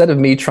so instead of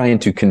me trying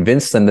to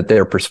convince them that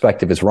their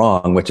perspective is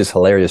wrong, which is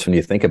hilarious when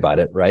you think about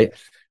it, right?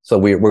 So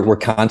we're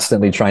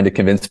constantly trying to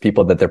convince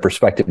people that their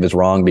perspective is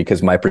wrong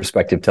because my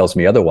perspective tells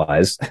me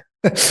otherwise.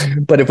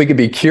 But if we could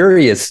be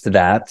curious to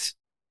that,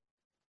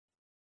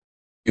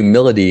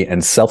 humility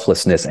and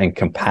selflessness and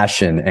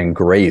compassion and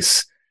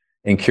grace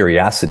and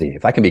curiosity,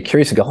 if I can be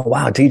curious and go, oh,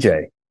 wow,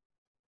 DJ,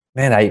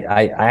 man,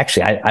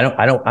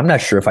 I'm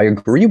not sure if I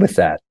agree with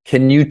that.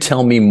 Can you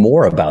tell me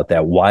more about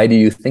that? Why do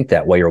you think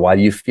that way? Or why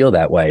do you feel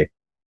that way?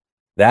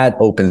 That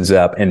opens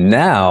up. And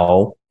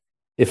now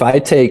if I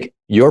take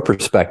your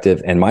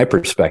perspective and my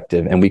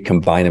perspective and we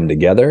combine them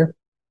together,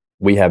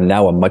 we have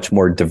now a much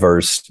more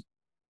diverse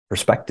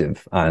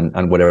perspective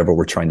on whatever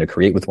we're trying to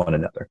create with one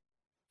another.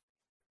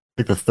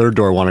 I think the third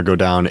door I want to go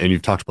down, and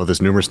you've talked about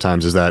this numerous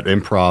times, is that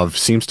improv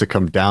seems to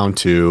come down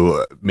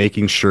to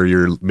making sure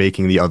you're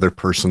making the other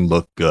person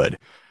look good.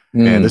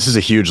 And this is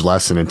a huge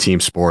lesson in team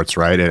sports,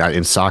 right? And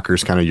in soccer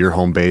is kind of your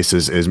home base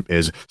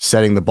is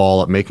setting the ball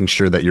up, making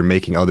sure that you're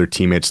making other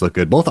teammates look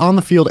good, both on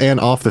the field and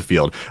off the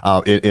field.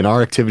 In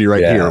our activity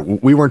here,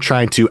 we weren't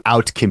trying to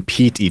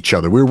out-compete each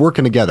other. We were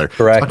working together.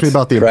 Correct. Talk to me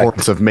about the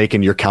importance of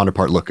making your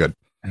counterpart look good.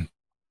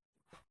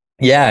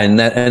 Yeah,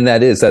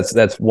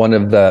 that's one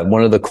of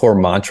the core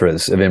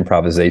mantras of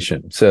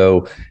improvisation.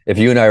 So if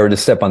you and I were to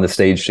step on the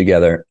stage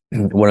together,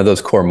 one of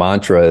those core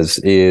mantras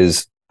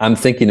is, I'm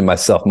thinking to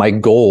myself, my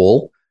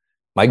goal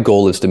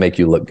is to make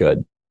you look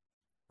good,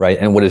 right?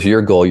 And what is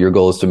your goal? Your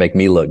goal is to make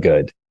me look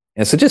good.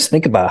 And so just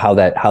think about how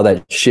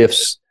that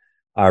shifts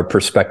our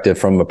perspective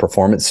from a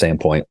performance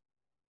standpoint.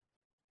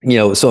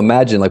 So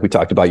imagine, like we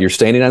talked about, you're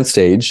standing on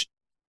stage.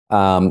 You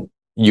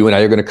and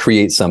I are going to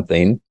create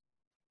something.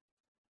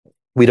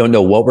 We don't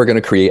know what we're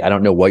going to create. I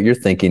don't know what you're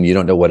thinking. You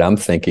don't know what I'm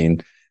thinking.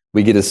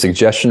 We get a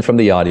suggestion from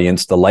the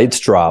audience. The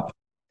lights drop.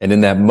 And in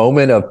that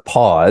moment of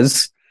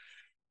pause,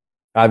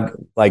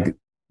 I'm like,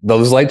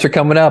 those lights are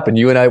coming up and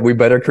you and I, we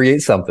better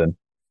create something.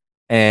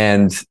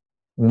 And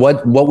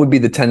what would be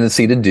the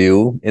tendency to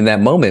do in that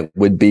moment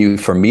would be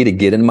for me to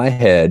get in my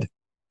head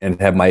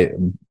and have my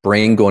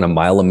brain going a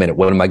mile a minute.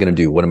 What am I going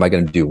to do? What am I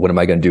going to do? What am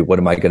I going to do? What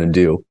am I going to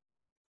do?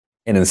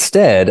 And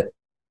instead,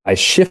 I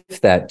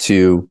shift that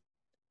to,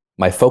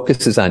 my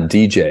focus is on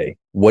DJ.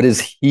 What is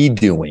he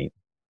doing?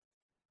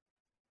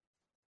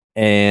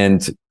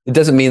 And it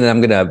doesn't mean that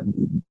I'm going to,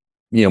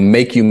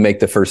 make you make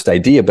the first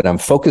idea, but I'm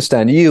focused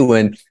on you,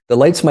 and the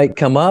lights might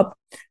come up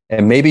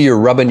And maybe you're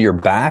rubbing your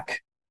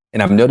back,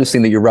 and I'm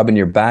noticing that you're rubbing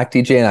your back,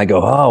 DJ. And I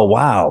go, oh,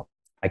 wow,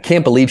 I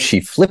can't believe she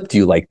flipped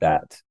you like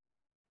that.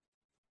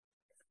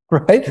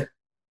 Right?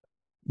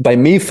 By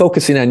me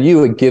focusing on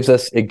you, it gives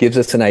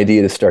us an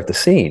idea to start the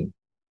scene.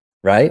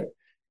 Right?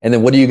 And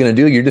then what are you going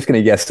to do? You're just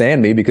going to yes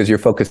and me because you're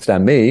focused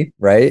on me.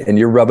 Right? And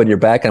you're rubbing your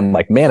back. And I'm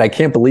like, man, I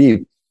can't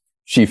believe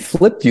she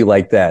flipped you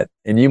like that.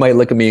 And you might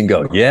look at me and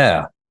go,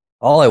 yeah,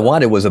 all I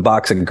wanted was a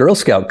box of Girl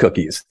Scout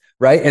cookies.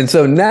 Right? And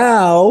so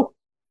now,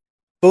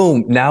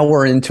 boom, now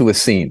we're into a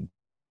scene.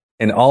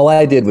 And all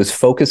I did was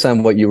focus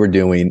on what you were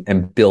doing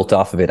and built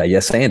off of it. I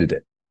yes-anded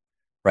it.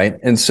 Right?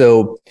 And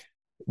so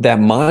that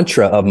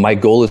mantra of my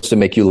goal is to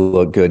make you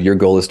look good. Your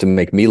goal is to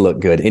make me look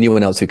good.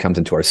 Anyone else who comes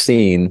into our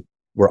scene,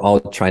 we're all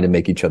trying to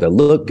make each other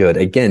look good.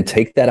 Again,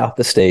 take that off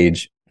the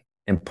stage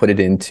and put it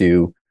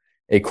into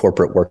a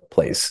corporate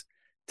workplace.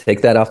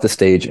 Take that off the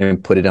stage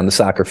and put it on the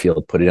soccer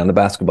field, put it on the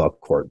basketball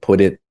court,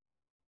 put it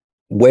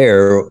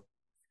where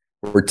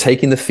we're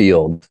taking the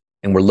field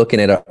and we're looking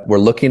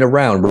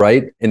around,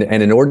 right? And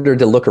in order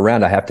to look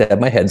around, I have to have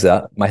my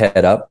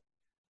head up.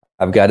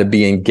 I've got to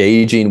be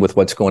engaging with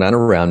what's going on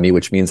around me,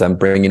 which means I'm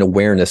bringing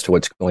awareness to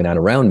what's going on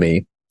around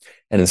me.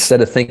 And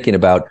instead of thinking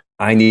about,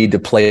 I need to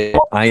play,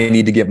 I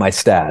need to get my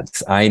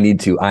stats, I need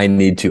to, I'm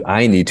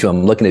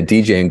looking at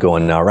DJ and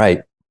going, all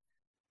right,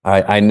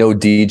 I know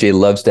DJ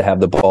loves to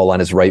have the ball on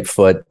his right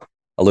foot,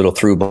 a little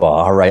through ball.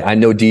 All right. I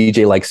know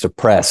DJ likes to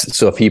press.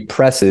 So if he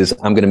presses,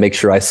 I'm going to make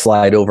sure I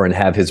slide over and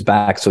have his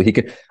back so he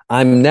can.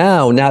 I'm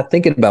now not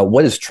thinking about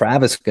what is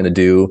Travis going to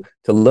do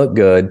to look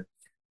good.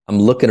 I'm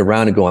looking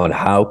around and going,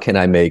 how can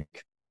I make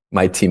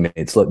my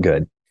teammates look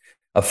good?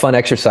 A fun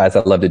exercise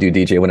I love to do,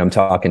 DJ, when I'm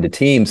talking to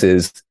teams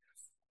is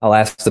I'll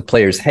ask the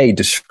players, hey,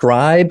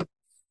 describe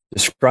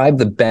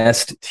the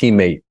best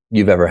teammate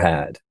you've ever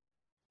had.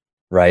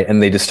 Right.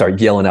 And they just start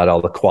yelling out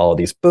all the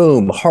qualities.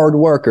 Boom, hard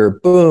worker,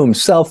 boom,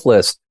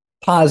 selfless,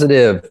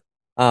 positive,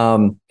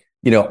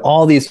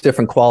 all these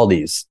different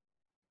qualities.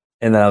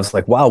 And then I was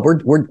like, wow,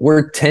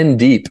 we're 10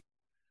 deep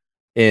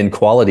in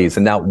qualities.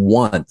 And not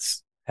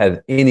once have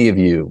any of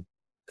you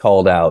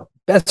called out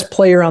best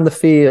player on the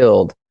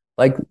field,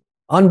 like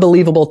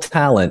unbelievable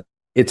talent.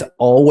 It's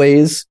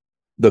always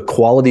the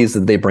qualities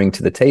that they bring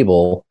to the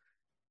table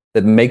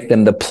that make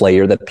them the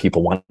player that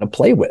people want to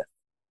play with.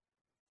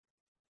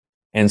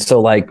 And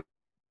so like,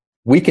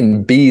 we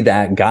can be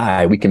that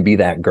guy, we can be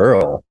that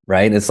girl,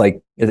 right? It's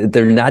like,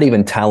 they're not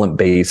even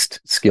talent-based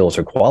skills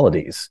or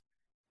qualities.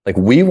 Like,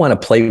 we want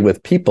to play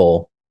with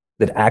people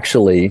that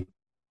actually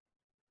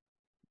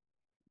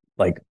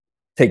like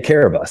take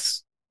care of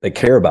us, that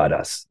care about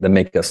us, that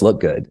make us look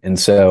good. And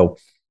so,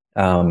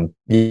 so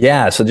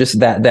just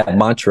that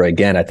mantra,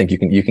 again, I think you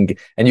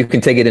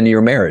can take it into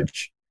your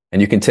marriage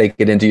and you can take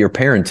it into your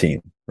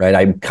parenting. Right.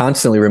 I'm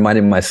constantly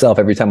reminding myself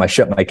every time I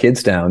shut my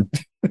kids down,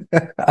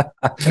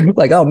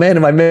 like, oh man,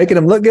 am I making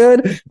them look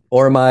good?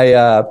 Or am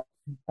I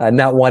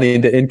not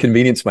wanting to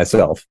inconvenience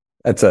myself?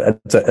 That's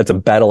a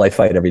battle I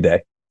fight every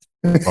day.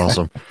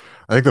 Awesome.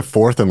 I think the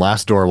fourth and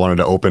last door I wanted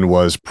to open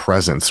was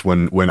presence.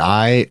 When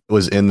I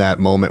was in that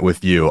moment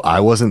with you, I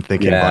wasn't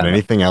thinking about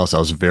anything else. I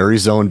was very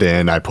zoned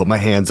in. I put my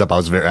hands up.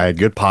 I had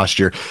good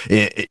posture.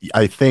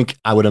 I think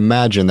I would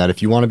imagine that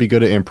if you want to be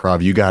good at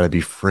improv, you got to be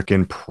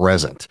freaking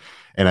present.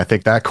 And I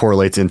think that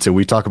correlates into,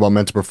 we talk about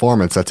mental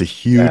performance. That's a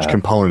huge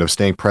component of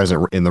staying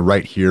present in the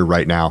right here,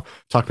 right now.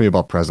 Talk to me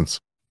about presence.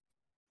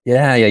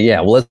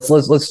 Yeah. Well,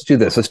 let's do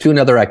this. Let's do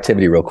another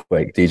activity real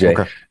quick, DJ.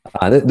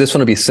 Okay. This one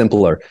will be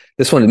simpler.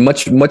 This one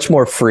much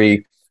more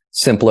free,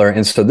 simpler.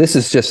 And so this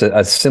is just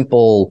a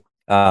simple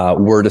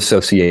word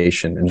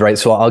association, right?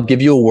 So I'll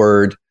give you a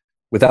word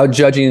without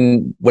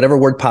judging. Whatever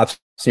word pops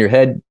in your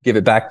head, give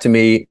it back to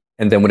me.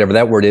 And then whatever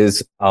that word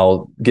is,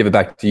 I'll give it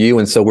back to you.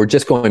 And so we're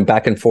just going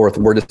back and forth,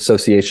 word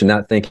association,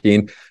 not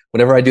thinking.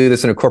 Whenever I do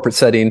this in a corporate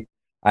setting,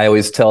 I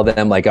always tell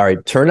them, like, all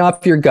right, turn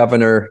off your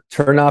governor,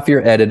 turn off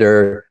your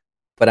editor.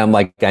 But I'm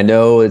like, I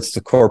know it's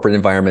a corporate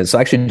environment. So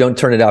actually don't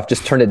turn it off.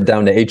 Just turn it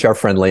down to HR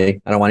friendly.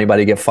 I don't want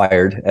anybody to get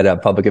fired at a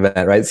public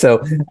event, right?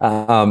 So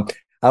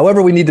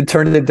however, we need to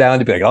turn it down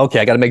to be like, okay,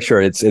 I got to make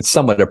sure it's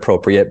somewhat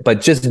appropriate, but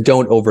just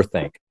don't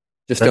overthink.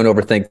 Don't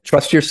overthink.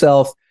 Trust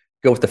yourself.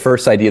 Go with the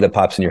first idea that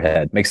pops in your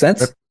head. Make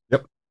sense?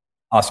 Yep.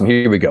 Awesome.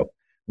 Here we go.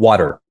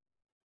 Water.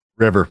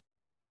 River.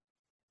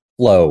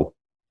 Flow.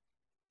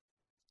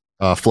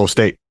 Flow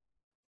state.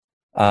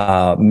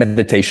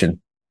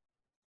 Meditation.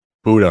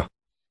 Buddha.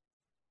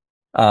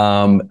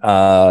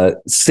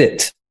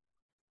 Sit.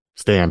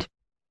 Stand.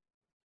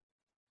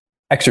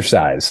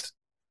 Exercise.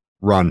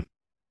 Run.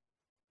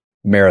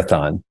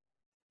 Marathon.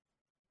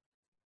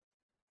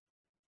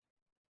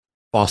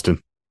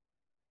 Boston.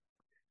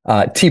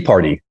 Tea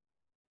party.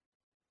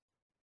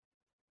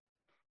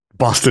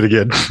 Boston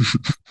again.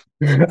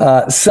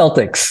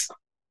 Celtics.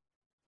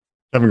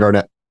 Kevin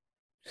Garnett.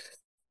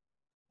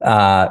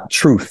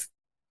 Truth.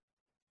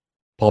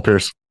 Paul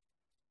Pierce.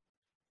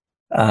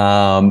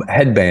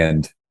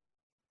 Headband.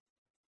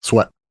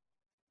 Sweat.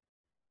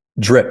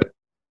 Drip.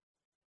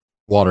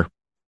 Water.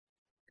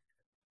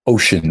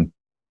 Ocean.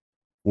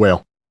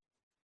 Whale.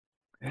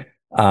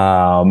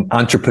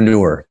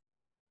 Entrepreneur.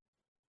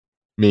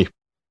 Me.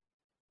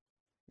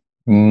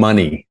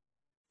 Money.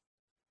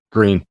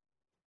 Green.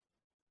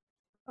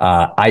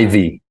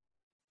 Ivy.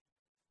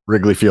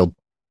 Wrigley Field.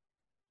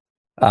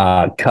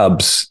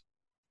 Cubs.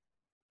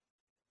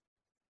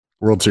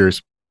 World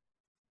Series.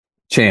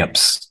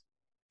 Champs.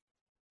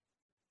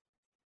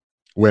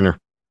 Winner.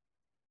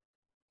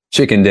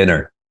 Chicken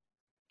dinner.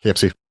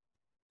 KFC.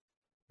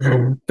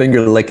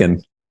 Finger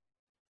licking.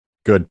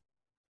 Good.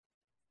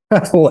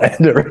 We'll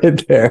end it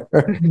right there.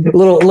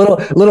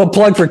 Little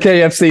plug for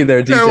KFC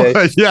there,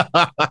 DJ. Yeah.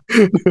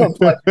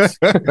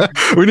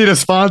 We need a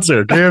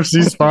sponsor.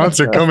 KFC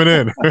sponsor coming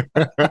in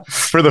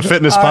for the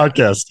fitness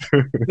podcast.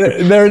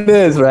 There it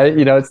is, right?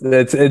 You know,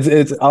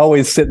 it's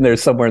always sitting there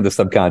somewhere in the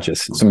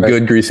subconscious. Some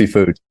good greasy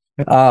food.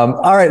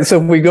 All right.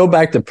 So if we go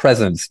back to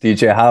presence,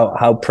 DJ,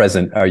 how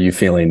present are you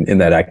feeling in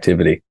that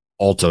activity?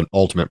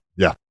 Ultimate.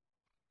 Yeah.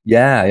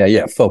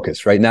 Yeah.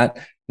 Focus, right? Not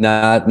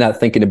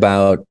thinking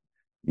about,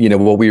 you know,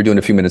 what we were doing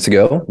a few minutes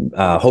ago.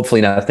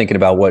 Hopefully not thinking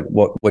about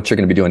what you're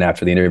going to be doing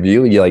after the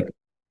interview. You like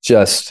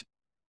just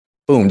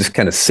boom, just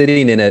kind of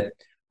sitting in it,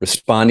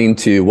 responding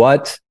to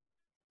what?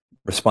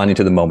 Responding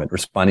to the moment,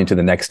 responding to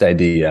the next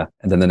idea,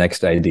 and then the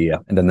next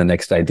idea, and then the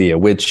next idea,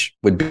 which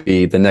would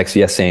be the next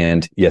yes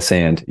and,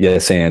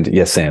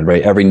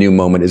 right? Every new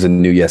moment is a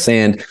new yes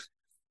and,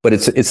 but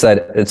it's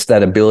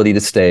that ability to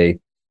stay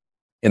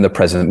in the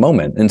present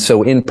moment. And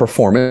so in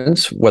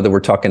performance, whether we're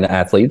talking to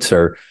athletes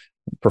or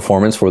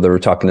performance, whether we're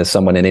talking to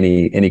someone in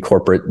any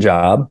corporate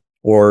job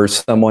or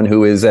someone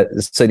who is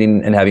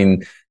sitting and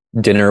having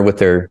dinner with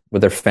their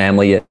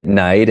family at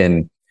night,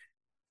 and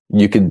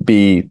you could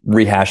be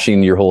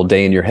rehashing your whole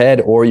day in your head,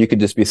 or you could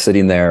just be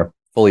sitting there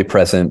fully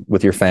present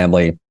with your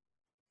family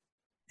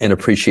and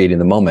appreciating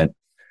the moment.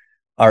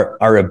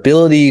 Our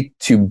ability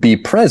to be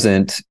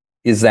present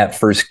is that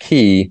first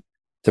key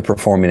to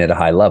performing at a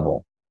high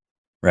level,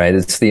 right?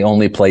 It's the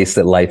only place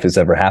that life is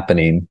ever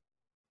happening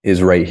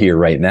is right here,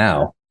 right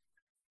now.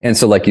 And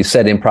so, like you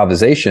said,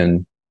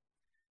 improvisation,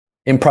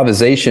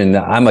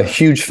 I'm a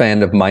huge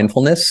fan of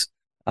mindfulness.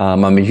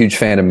 I'm a huge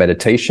fan of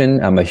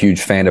meditation. I'm a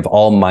huge fan of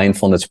all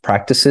mindfulness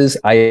practices.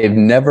 I have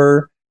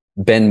never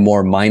been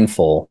more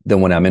mindful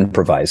than when I'm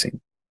improvising.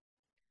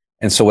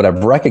 And so what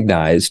I've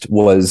recognized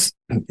was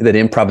that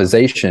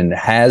improvisation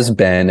has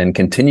been and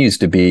continues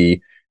to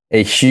be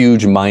a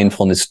huge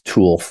mindfulness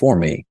tool for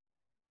me.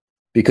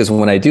 Because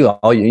when I do,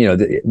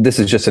 this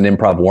is just an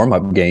improv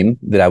warm-up game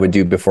that I would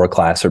do before a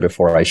class or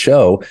before I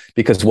show.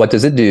 Because what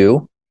does it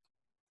do,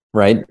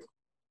 right?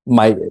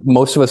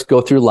 Most of us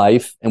go through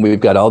life and we've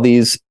got all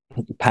these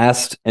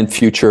past and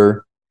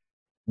future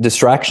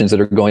distractions that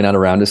are going on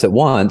around us at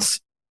once.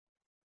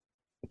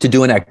 To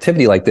do an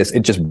activity like this,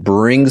 it just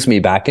brings me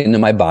back into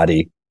my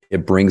body.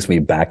 It brings me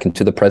back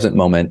into the present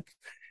moment.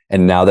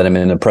 And now that I'm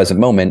in the present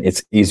moment,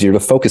 it's easier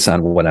to focus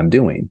on what I'm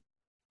doing.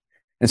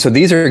 And so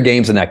these are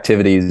games and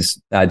activities,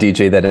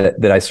 DJ,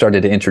 that I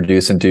started to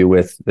introduce and do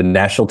with the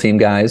national team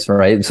guys,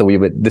 right? So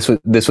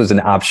this was an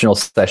optional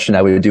session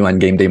I would do on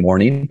game day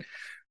morning,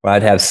 where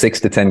I'd have 6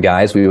 to 10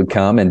 guys. We would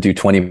come and do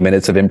 20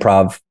 minutes of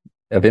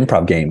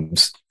improv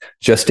games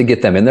just to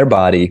get them in their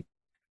body,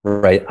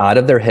 right? Out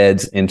of their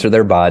heads, into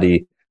their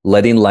body,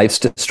 letting life's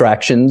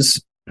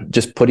distractions,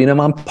 just putting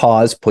them on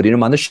pause, putting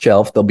them on the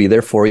shelf. They'll be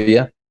there for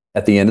you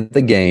at the end of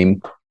the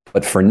game.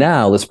 But for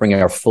now, let's bring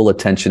our full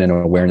attention and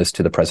awareness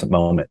to the present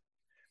moment.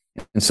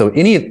 And so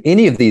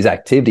any of these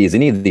activities,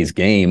 any of these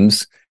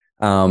games,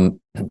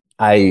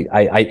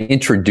 I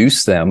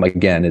introduce them.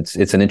 Again,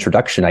 it's an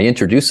introduction. I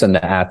introduce them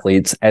to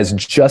athletes as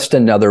just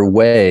another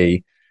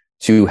way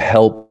to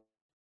help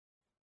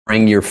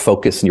bring your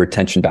focus and your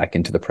attention back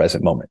into the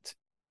present moment.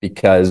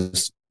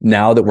 Because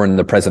now that we're in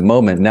the present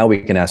moment, now we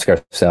can ask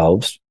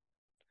ourselves,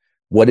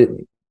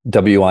 WIN,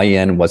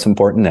 what's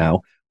important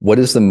now? What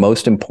is the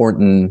most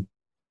important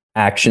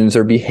actions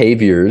or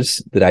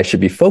behaviors that I should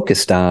be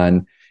focused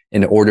on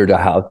in order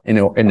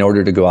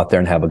to go out there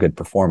and have a good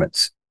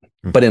performance?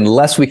 But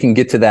unless we can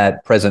get to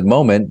that present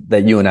moment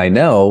that you and I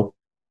know,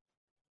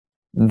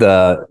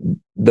 the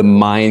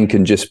mind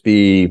can just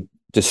be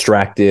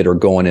distracted or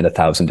going in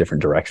 1,000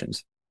 different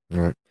directions. All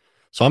right.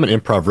 So I'm an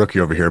improv rookie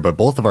over here, but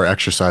both of our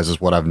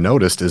exercises, what I've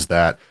noticed is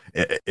that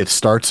it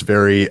starts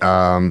very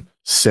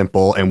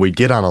simple, and we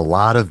get on a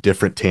lot of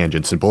different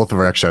tangents in both of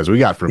our exercises. We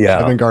got from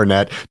Kevin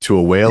Garnett to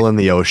a whale in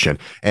the ocean.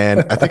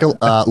 And I think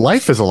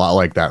life is a lot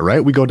like that,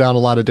 right? We go down a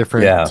lot of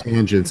different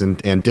tangents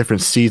and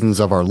different seasons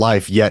of our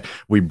life, yet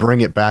we bring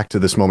it back to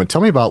this moment.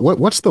 Tell me about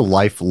what's the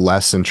life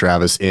lesson,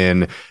 Travis,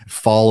 in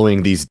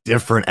following these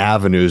different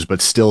avenues,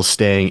 but still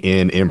staying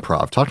in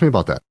improv? Talk to me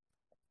about that.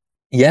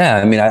 Yeah.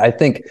 I mean, I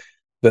think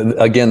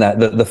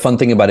the fun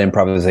thing about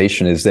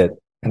improvisation is that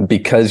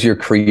because you're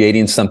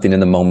creating something in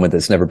the moment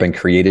that's never been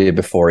created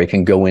before, it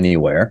can go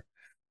anywhere.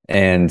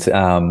 And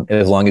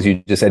as long as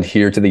you just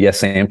adhere to the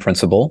yes and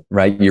principle,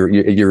 right,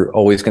 you're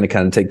always going to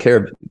kind of take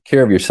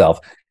care of yourself.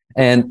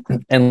 And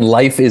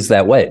life is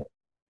that way.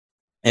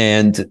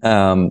 And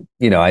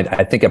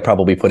I think I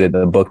probably put it in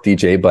the book,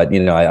 DJ, but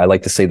I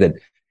like to say that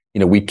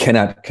we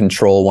cannot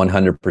control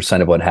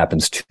 100% of what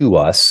happens to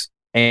us,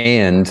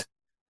 and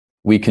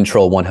we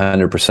control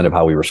 100% of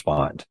how we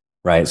respond,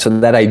 right? So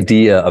that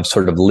idea of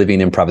sort of living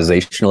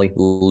improvisationally,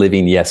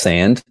 living yes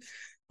and,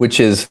 which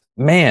is,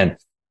 man,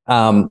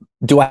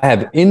 do I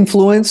have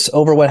influence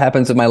over what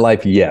happens in my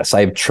life? Yes,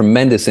 I have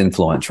tremendous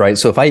influence, right?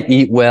 So if I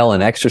eat well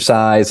and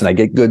exercise and I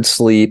get good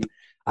sleep,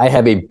 I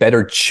have a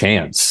better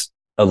chance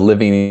of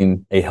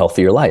living a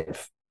healthier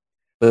life.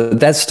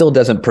 But that still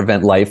doesn't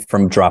prevent life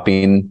from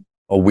dropping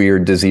a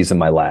weird disease in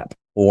my lap,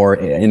 or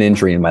an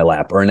injury in my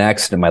lap, or an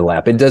accident in my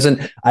lap. It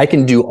doesn't, I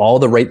can do all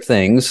the right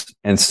things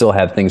and still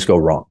have things go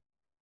wrong,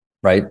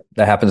 right?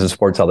 That happens in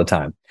sports all the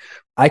time.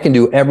 I can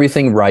do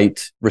everything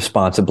right,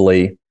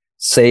 responsibly,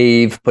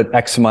 save, put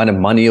X amount of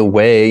money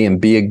away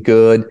and be a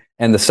good,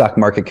 and the stock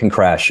market can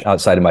crash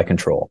outside of my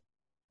control.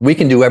 We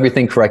can do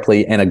everything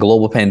correctly and a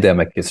global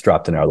pandemic gets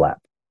dropped in our lap.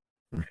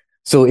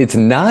 So it's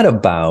not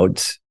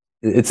about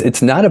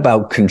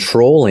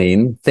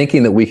controlling,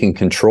 thinking that we can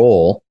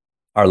control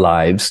our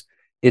lives.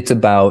 It's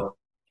about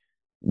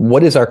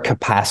what is our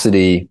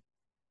capacity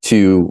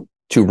to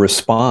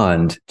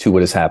respond to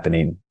what is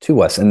happening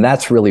to us. And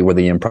that's really where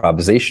the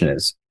improvisation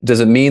is. Does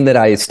it mean that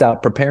I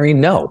stop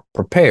preparing? No.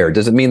 Prepare.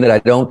 Does it mean that I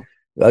don't,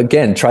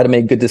 again, try to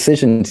make good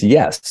decisions?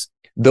 Yes.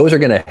 Those are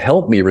going to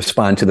help me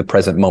respond to the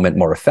present moment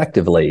more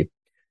effectively.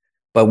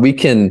 But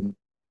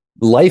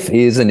life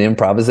is an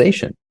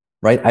improvisation,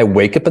 right? I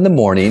wake up in the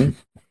morning.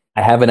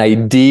 I have an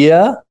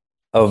idea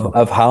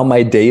of how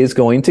my day is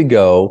going to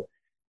go.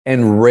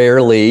 And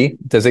rarely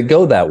does it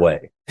go that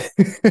way.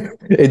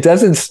 It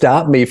doesn't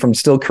stop me from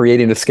still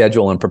creating a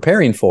schedule and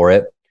preparing for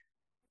it.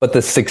 But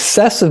the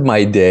success of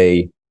my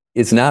day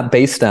is not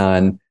based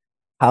on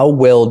how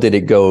well did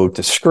it go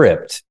to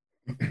script.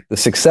 The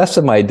success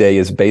of my day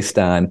is based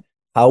on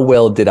how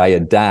well did I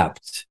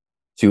adapt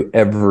to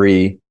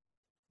every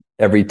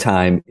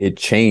time it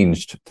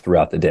changed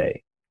throughout the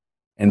day.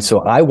 And so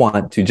I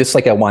want to, just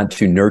like I want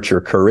to nurture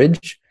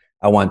courage,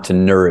 I want to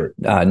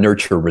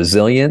nurture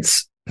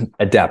resilience,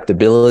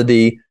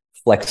 adaptability,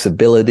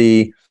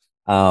 flexibility,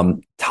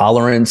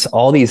 tolerance,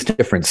 all these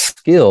different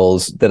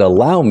skills that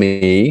allow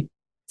me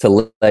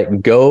to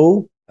let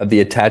go of the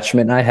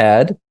attachment I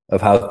had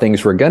of how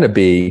things were going to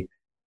be,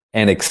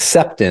 and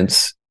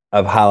acceptance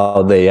of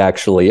how they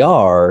actually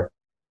are,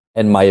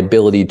 and my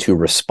ability to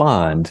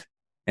respond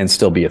and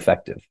still be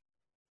effective.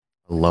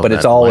 I love but that.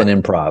 It's all an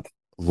improv.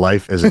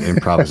 Life is an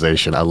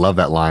improvisation. I love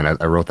that line.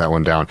 I wrote that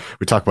one down.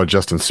 We talk about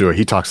Justin Sua.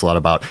 He talks a lot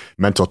about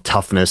mental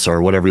toughness,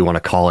 or whatever you want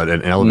to call it.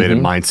 An elevated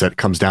mindset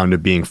comes down to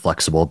being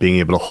flexible, being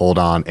able to hold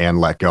on and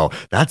let go.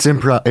 That's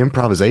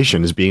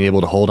improvisation, is being able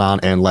to hold on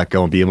and let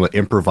go and be able to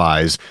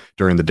improvise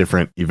during the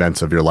different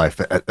events of your life.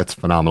 That's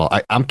phenomenal.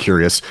 I'm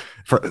curious.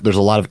 There's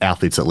a lot of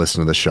athletes that listen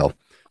to this show.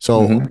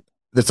 So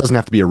this doesn't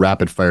have to be a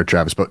rapid fire,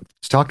 Travis, but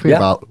talk to me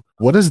about,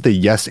 what does the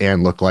yes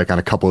and look like on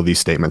a couple of these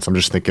statements? I'm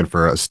just thinking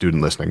for a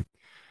student listening.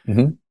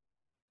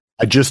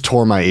 I just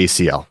tore my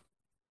ACL.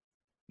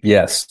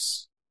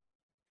 Yes.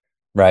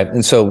 Right.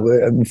 And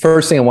so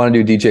first thing I want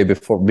to do, DJ,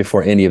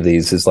 before any of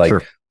these is like,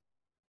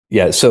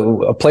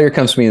 so a player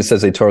comes to me and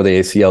says they tore the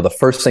ACL. The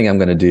first thing I'm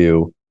going to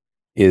do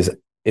is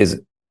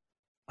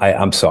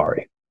I'm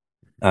sorry.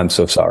 I'm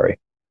so sorry.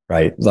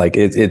 Right. Like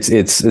it's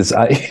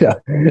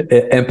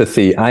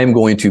empathy. I'm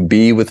going to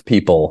be with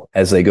people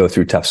as they go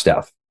through tough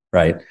stuff.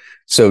 Right.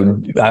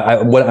 So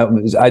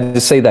I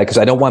just say that because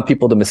I don't want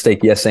people to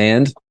mistake yes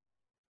and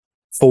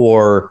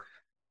for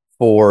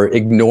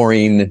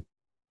ignoring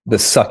the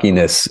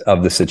suckiness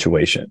of the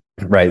situation,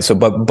 right? So,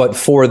 but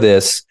for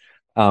this,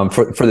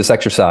 for this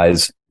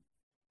exercise,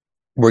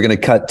 we're going to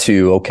cut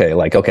to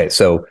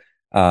so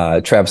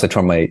Travis, I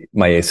tore my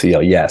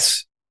ACL,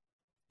 yes,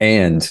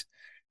 and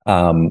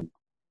now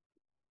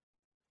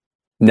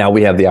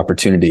we have the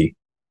opportunity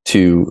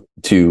to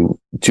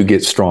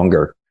get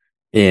stronger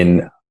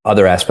in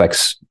other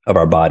aspects of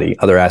our body,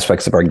 other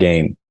aspects of our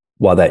game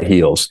while that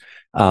heals.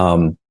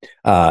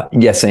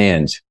 Yes,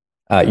 and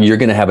you're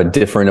going to have a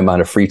different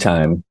amount of free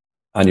time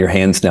on your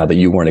hands now that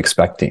you weren't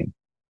expecting.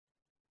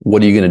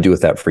 What are you going to do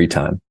with that free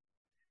time?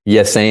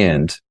 Yes,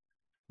 and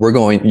you're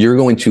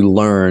going to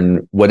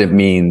learn what it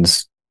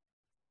means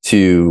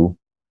to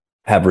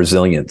have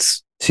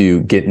resilience,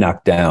 to get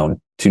knocked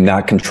down, to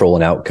not control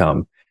an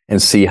outcome,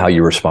 and see how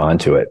you respond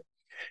to it.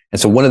 And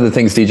so one of the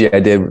things, DJ,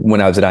 I did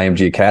when I was at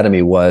IMG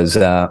Academy was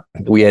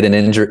we had an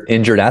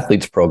injured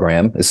athletes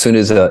program. As soon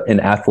as an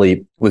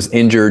athlete was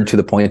injured to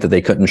the point that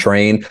they couldn't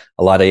train,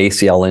 a lot of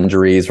ACL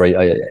injuries,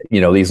 right?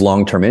 These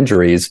long-term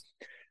injuries,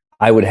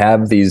 I would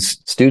have these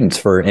students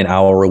for an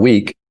hour a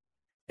week.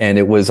 And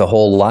it was a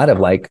whole lot of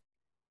like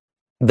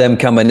them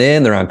coming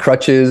in, they're on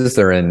crutches,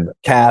 they're in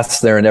casts,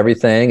 they're in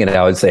everything. And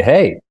I would say,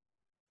 hey,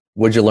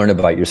 what'd you learn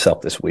about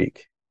yourself this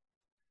week?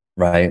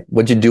 Right?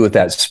 What'd you do with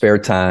that spare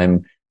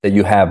time that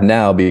you have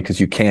now, because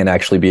you can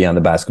actually be on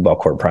the basketball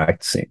court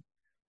practicing?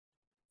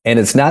 And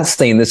it's not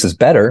saying this is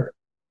better.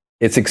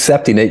 It's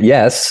accepting it.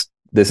 Yes,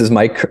 this is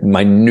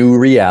my new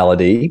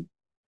reality.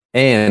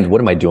 And what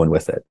am I doing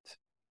with it?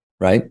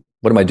 Right?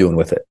 What am I doing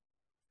with it?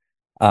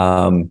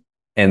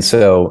 And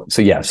so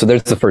yeah, so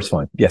there's the first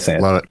one. Yes,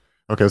 and. Love it.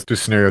 Okay, let's do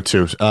scenario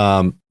 2.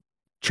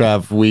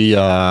 Trav,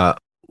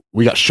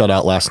 we got shut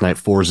out last night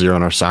 4-0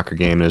 in our soccer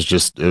game. It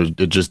just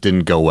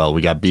didn't go well.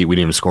 We got beat. We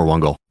didn't even score 1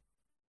 goal.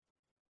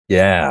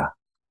 Yeah.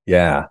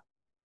 Yes,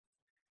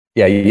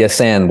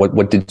 and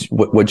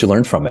what'd you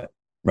learn from it?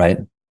 Right?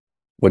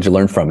 What'd you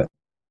learn from it?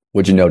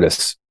 What'd you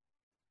notice?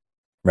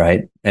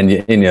 Right? And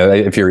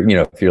if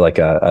you're like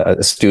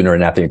a student or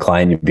an athlete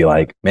client, you'd be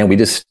like, man,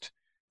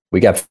 we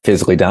got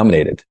physically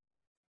dominated.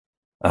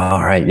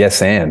 All right.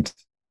 Yes, and.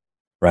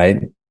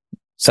 Right?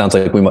 Sounds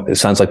like we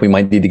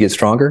might need to get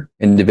stronger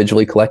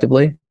individually,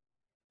 collectively.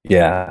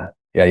 Yeah.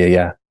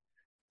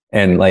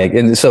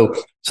 And so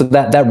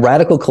that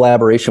radical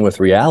collaboration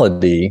with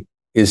reality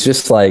is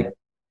just like,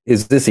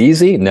 is this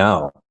easy?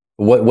 No.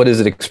 What is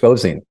it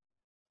exposing?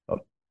 Oh,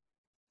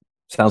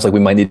 sounds like we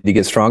might need to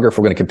get stronger if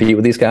we're going to compete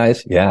with these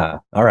guys. Yeah.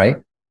 All right.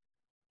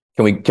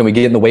 Can we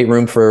get in the weight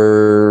room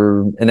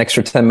for an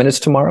extra 10 minutes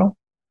tomorrow?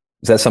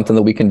 Is that something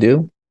that we can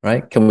do?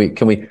 Right? Can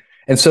we?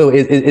 And so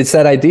it's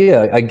that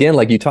idea, again,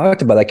 like you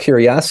talked about, that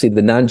curiosity,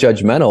 the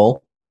non-judgmental,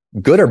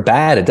 good or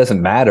bad, it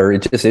doesn't matter.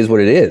 It just is what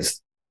it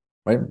is,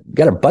 right? We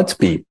got our butts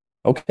beat.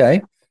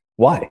 Okay.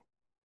 Why?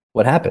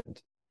 What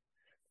happened?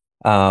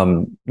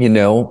 Hey,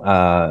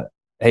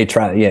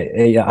 try.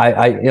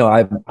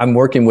 Yeah. I'm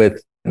working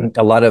with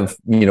a lot of,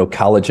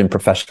 college and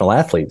professional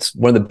athletes.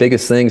 One of the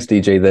biggest things,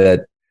 DJ,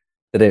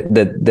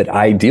 that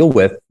I deal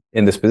with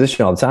in this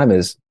position all the time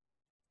is,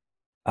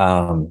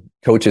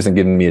 coach isn't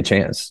giving me a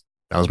chance.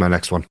 That was my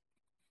next one.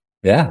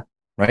 Yeah.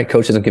 Right.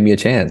 Coach doesn't give me a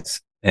chance.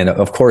 And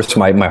of course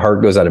my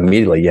heart goes out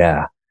immediately.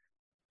 Yeah.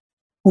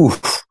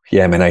 Oof.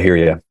 Yeah, man. I hear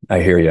you.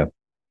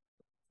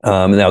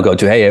 And they'll go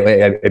to,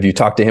 hey, have you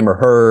talked to him or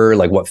her?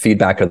 Like, what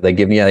feedback are they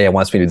giving you? Yeah,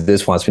 wants me to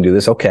do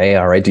this. Okay.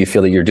 All right. Do you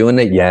feel that you're doing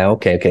it? Yeah.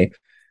 Okay.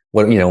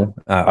 What,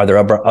 are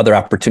there other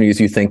opportunities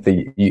you think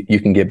that you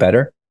can get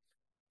better?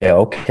 Yeah.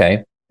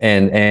 Okay.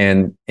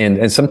 And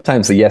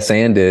sometimes the yes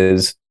and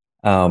is,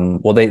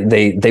 well,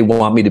 they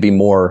want me to be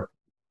more.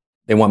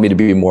 They want me to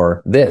be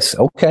more this.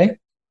 Okay.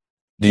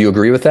 Do you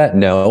agree with that?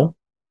 No.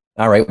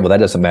 All right. Well, that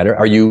doesn't matter.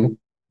 Are you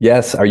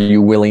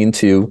willing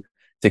to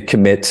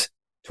commit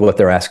to what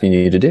they're asking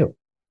you to do?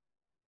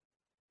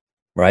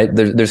 Right.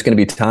 There's going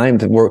to be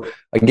times where,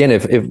 again,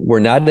 if we're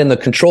not in the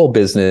control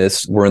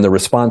business, we're in the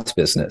response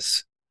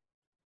business.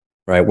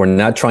 Right. We're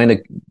not trying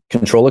to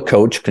control a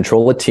coach,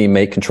 control a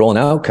teammate, control an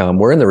outcome.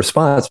 We're in the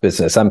response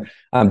business.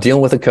 I'm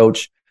dealing with a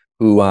coach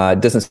who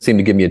doesn't seem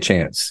to give me a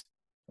chance.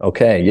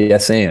 Okay.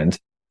 Yes. And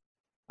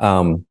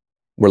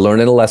we're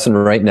learning a lesson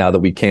right now that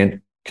we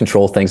can't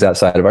control things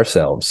outside of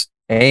ourselves.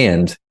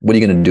 And what are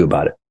you going to do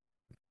about it?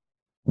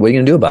 What are you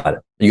going to do about it?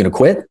 Are you going to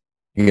quit?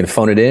 You're going to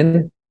phone it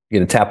in? You're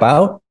going to tap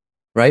out?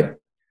 Right?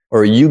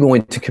 Or are you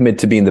going to commit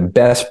to being the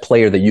best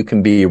player that you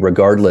can be,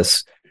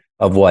 regardless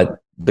of what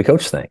the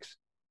coach thinks?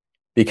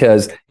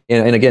 Because,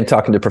 and again,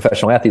 talking to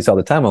professional athletes all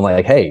the time, I'm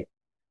like, hey,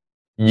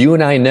 you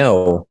and I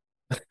know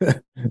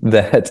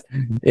that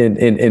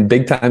in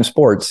big time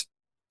sports,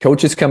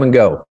 coaches come and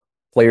go,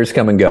 players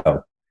come and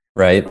go,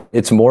 right?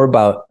 It's more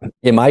about,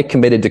 am I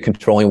committed to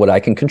controlling what I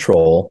can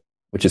control,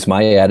 which is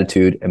my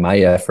attitude and my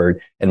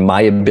effort and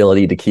my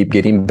ability to keep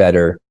getting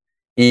better,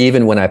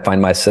 even when I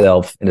find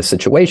myself in a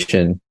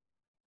situation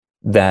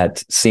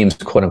that seems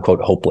quote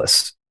unquote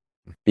hopeless,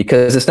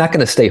 because it's not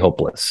going to stay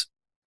hopeless,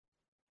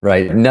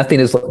 right? Nothing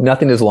is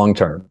long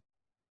term.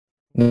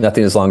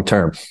 Nothing is long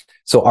term.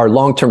 So our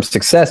long-term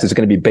success is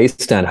going to be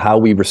based on how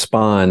we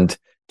respond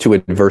to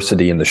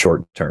adversity in the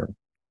short term.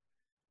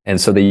 And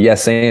so the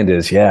yes and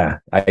is, yeah,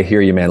 I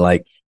hear you, man.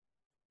 Like,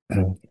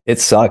 it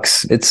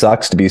sucks. It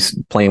sucks to be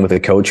playing with a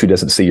coach who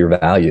doesn't see your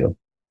value.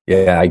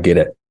 Yeah, I get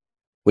it.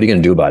 What are you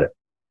going to do about it?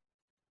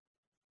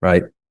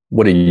 Right?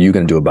 What are you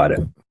going to do about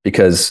it?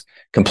 Because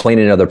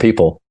complaining to other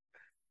people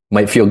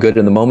might feel good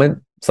in the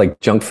moment. It's like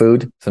junk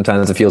food.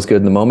 Sometimes it feels good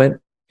in the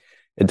moment.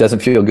 It doesn't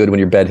feel good when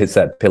your bed hits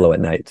that pillow at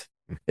night.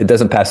 It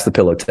doesn't pass the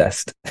pillow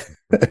test.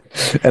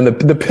 And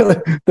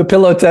the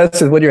pillow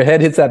test is when your head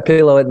hits that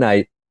pillow at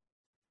night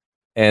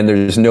and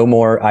there's no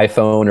more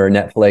iPhone or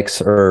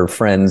Netflix or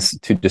friends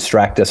to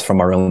distract us from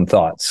our own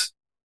thoughts,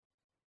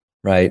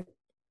 right?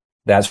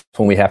 That's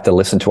when we have to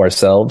listen to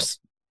ourselves,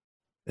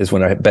 is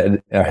when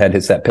our head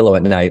hits that pillow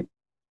at night.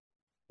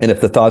 And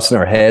if the thoughts in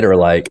our head are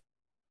like,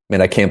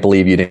 man, I can't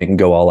believe you didn't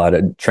go all out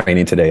of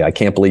training today. I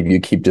can't believe you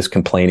keep just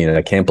complaining.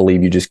 I can't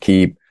believe you just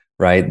keep,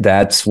 right?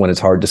 That's when it's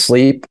hard to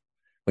sleep.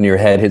 When your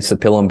head hits the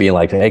pillow and being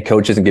like, hey,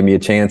 coach isn't giving me a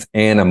chance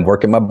and I'm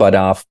working my butt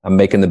off. I'm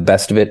making the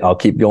best of it. I'll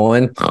keep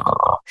going.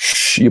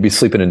 You'll be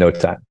sleeping in no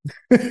time.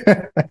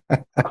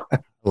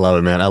 Love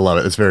it, man. I love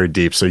it. It's very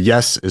deep. So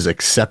yes is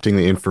accepting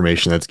the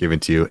information that's given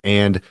to you,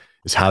 and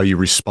is how you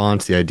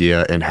respond to the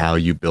idea and how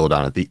you build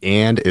on it. The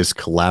and is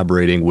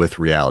collaborating with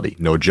reality.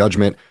 No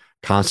judgment,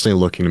 constantly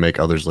looking to make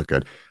others look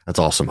good. That's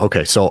awesome.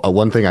 Okay, so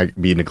one thing I'd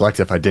be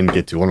neglected if I didn't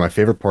get to, one of my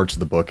favorite parts of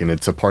the book, and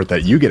it's a part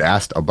that you get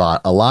asked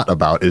about a lot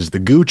about, is the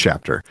goo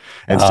chapter.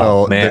 And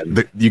Oh, so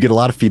man. you get a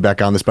lot of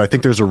feedback on this, but I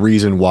think there's a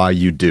reason why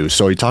you do.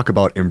 So you talk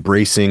about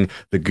embracing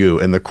the goo,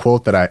 and the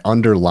quote that I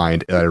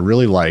underlined, I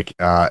really like,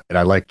 and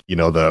I like,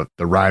 the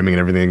rhyming and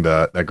everything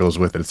that goes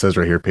with it. It says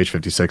right here, page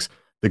 56,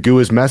 the goo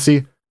is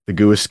messy, the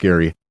goo is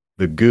scary,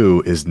 the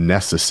goo is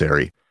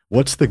necessary.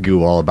 What's the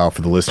goo all about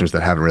for the listeners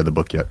that haven't read the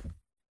book yet?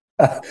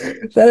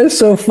 That is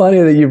so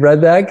funny that you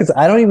read that, because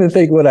I don't even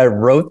think when I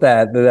wrote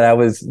that the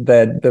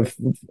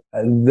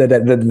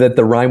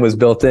rhyme was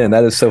built in.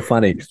 That is so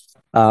funny.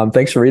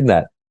 Thanks for reading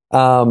that.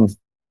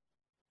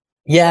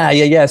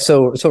 Yeah.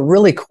 So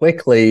really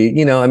quickly,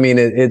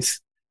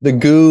 it's the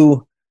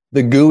goo.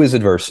 The goo is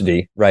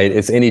adversity, right?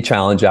 It's any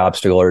challenge,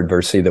 obstacle, or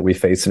adversity that we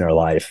face in our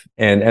life.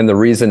 And the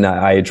reason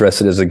I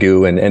address it as a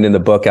goo, and in the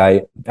book,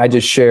 I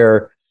just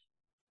share,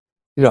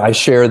 I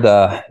share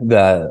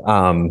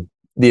the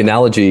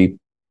analogy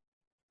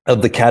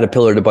of the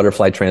caterpillar to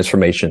butterfly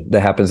transformation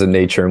that happens in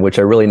nature, and which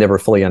I really never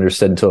fully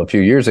understood until a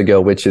few years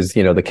ago, which is,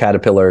 the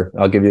caterpillar.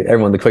 I'll give you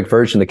everyone the quick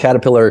version. The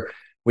caterpillar,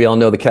 we all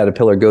know the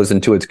caterpillar goes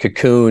into its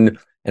cocoon,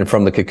 and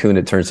from the cocoon,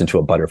 it turns into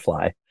a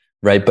butterfly,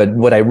 right? But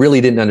what I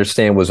really didn't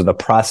understand was the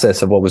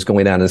process of what was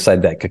going on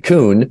inside that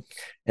cocoon.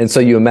 And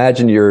so you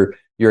imagine you're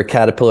a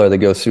caterpillar that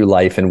goes through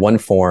life in one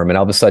form, and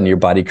all of a sudden your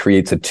body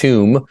creates a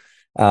tomb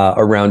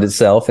around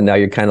itself. And now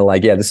you're kind of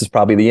like, yeah, this is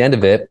probably the end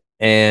of it.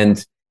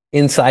 And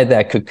inside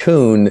that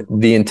cocoon,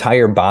 the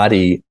entire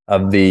body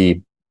of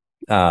the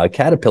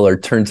caterpillar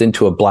turns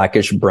into a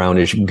blackish,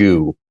 brownish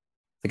goo,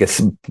 like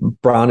a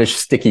brownish,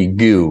 sticky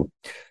goo.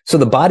 So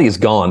the body is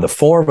gone. The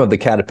form of the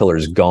caterpillar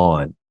is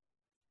gone.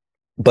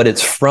 But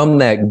it's from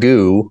that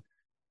goo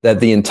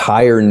that the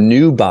entire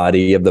new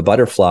body of the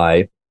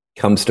butterfly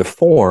comes to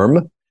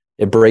form.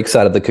 It breaks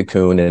out of the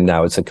cocoon, and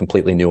now it's a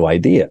completely new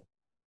idea,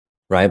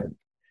 right?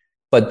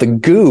 But the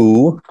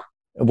goo,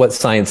 what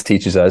science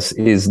teaches us,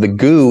 is the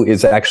goo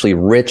is actually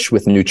rich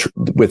with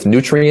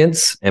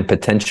nutrients and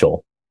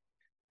potential.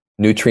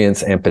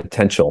 Nutrients and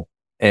potential.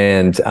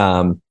 And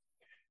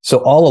so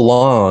all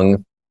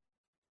along,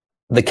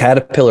 the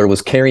caterpillar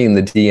was carrying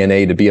the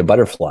DNA to be a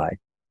butterfly,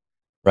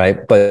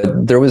 right?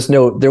 But there was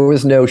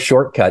no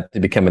shortcut to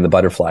becoming the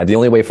butterfly. The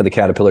only way for the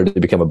caterpillar to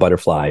become a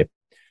butterfly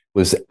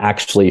was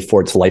actually for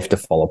its life to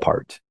fall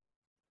apart,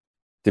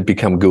 to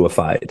become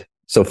gooified.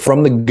 So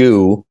from the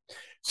goo,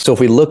 so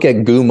if we look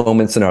at goo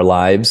moments in our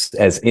lives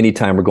as any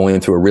time we're going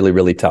through a really,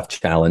 really tough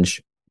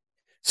challenge,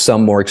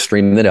 some more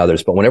extreme than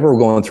others, but whenever we're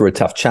going through a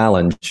tough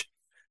challenge,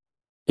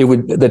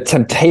 the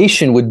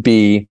temptation would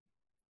be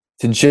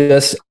to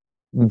just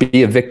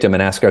be a victim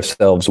and ask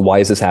ourselves, why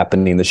is this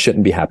happening? This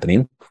shouldn't be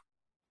happening.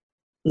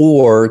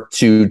 Or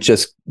to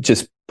just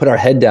put our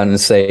head down and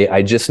say,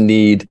 I just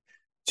need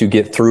to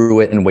get through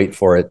it and wait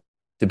for it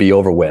to be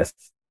over with.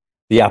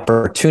 The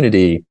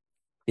opportunity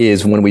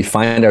is, when we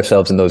find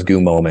ourselves in those goo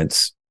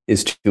moments,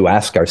 is to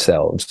ask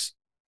ourselves,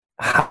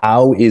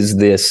 how is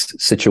this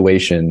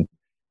situation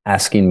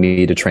asking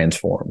me to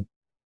transform?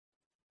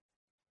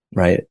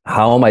 Right?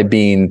 How am I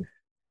being,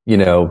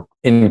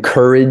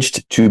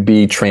 encouraged to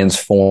be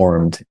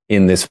transformed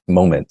in this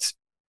moment?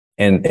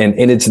 And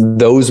it's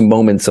those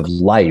moments of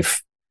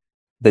life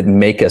that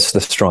make us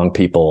the strong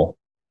people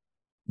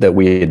that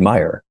we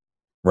admire,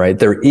 right?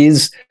 There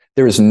is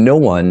no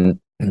one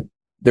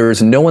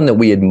that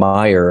we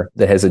admire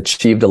that has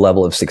achieved a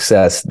level of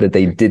success that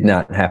they did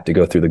not have to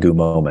go through the goo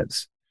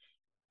moments.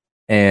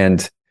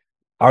 And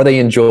are they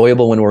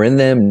enjoyable when we're in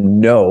them?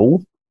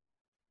 No.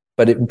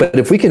 But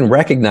if we can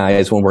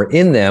recognize when we're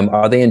in them,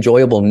 are they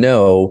enjoyable?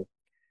 No.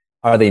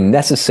 Are they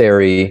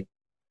necessary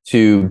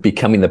to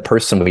becoming the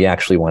person we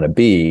actually want to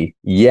be?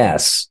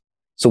 Yes.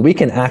 So we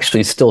can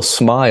actually still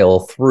smile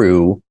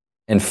through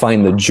and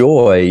find the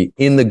joy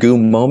in the goo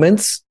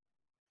moments,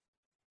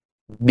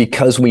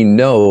 because we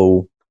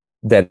know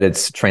that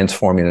it's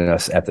transforming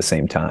us at the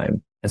same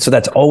time. And so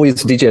that's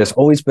always, DJ, has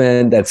always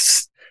been,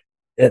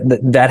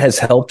 that has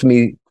helped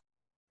me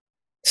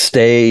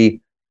stay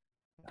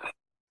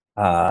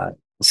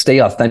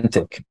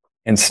authentic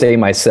and stay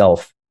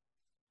myself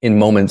in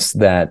moments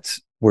that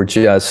were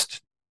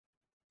just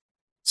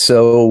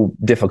so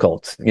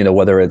difficult,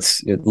 whether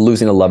it's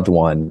losing a loved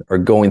one or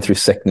going through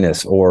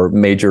sickness or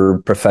major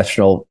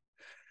professional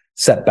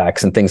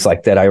setbacks and things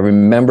like that. I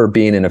remember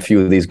being in a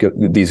few of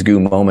these goo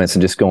moments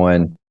and just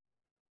going,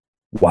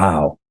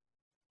 wow,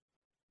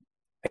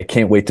 I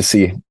can't wait to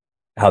see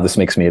how this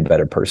makes me a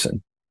better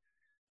person.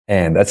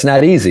 And that's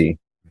not easy.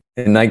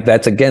 And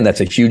that's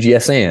a huge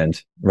yes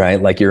and,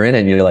 right? Like you're in it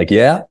and you're like,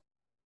 yeah,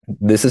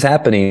 this is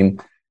happening.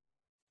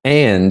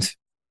 And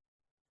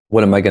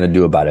what am I going to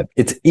do about it?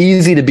 It's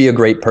easy to be a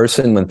great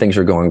person when things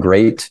are going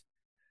great.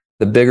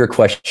 The bigger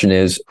question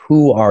is,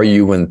 who are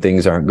you when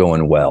things aren't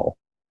going well?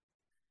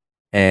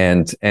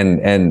 And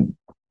there's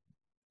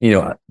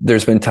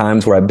been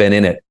times where I've been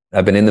in it.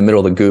 I've been in the middle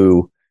of the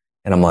goo,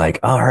 and I'm like,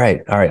 all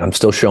right. I'm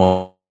still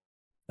showing up.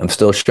 I'm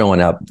still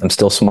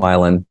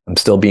smiling. I'm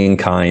still being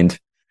kind,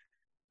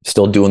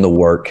 still doing the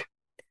work.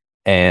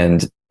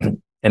 And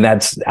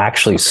that's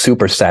actually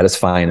super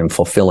satisfying and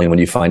fulfilling when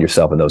you find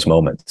yourself in those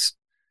moments.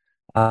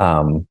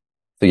 So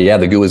yeah,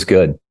 the goo is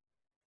good.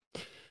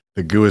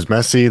 The goo is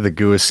messy. The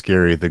goo is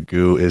scary. The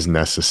goo is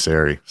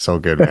necessary. So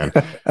good, man.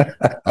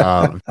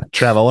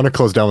 Trav, I want to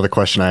close down with a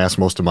question I ask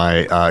most of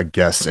my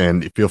guests,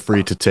 and feel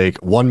free to take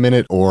 1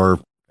 minute or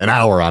an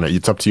hour on it.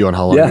 It's up to you on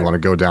how long you want to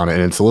go down it.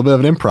 And it's a little bit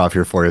of an improv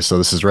here for you. So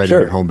this is right at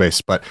your home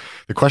base. But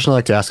the question I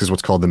like to ask is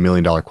what's called the $1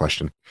 million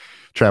question.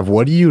 Trav,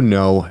 what do you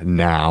know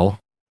now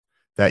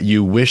that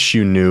you wish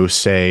you knew,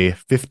 say,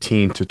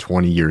 15 to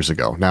 20 years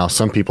ago? Now,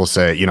 some people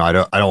say, I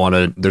don't want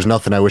to, there's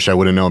nothing I wish I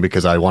would have known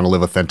because I want to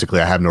live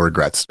authentically. I have no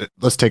regrets.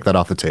 Let's take that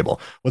off the table.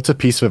 What's a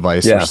piece of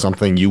advice or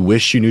something you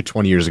wish you knew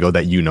 20 years ago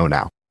that you know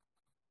now?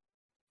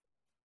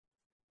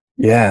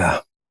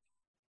 Yeah.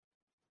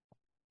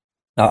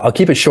 I'll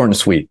keep it short and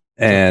sweet.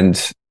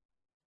 And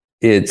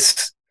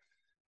it's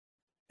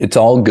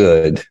all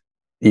good,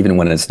 even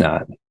when it's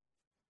not.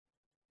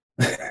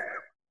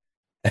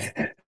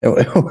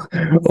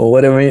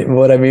 What I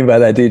mean by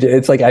that, DJ,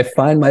 it's like I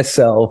find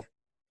myself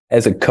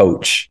as a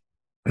coach.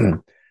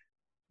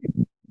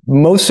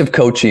 Most of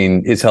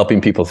coaching is helping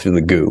people through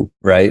the goo,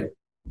 right?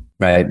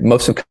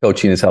 Most of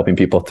coaching is helping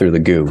people through the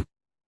goo.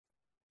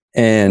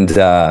 And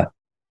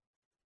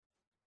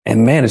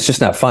man, it's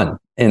just not fun.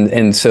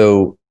 And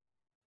so,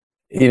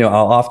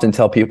 I'll often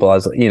tell people,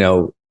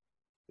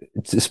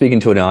 speaking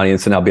to an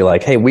audience, and I'll be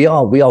like, hey, we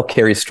all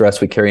carry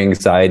stress, we carry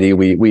anxiety,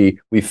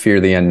 we fear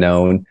the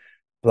unknown.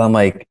 But I'm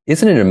like,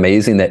 isn't it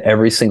amazing that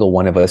every single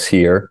one of us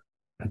here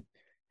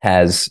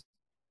has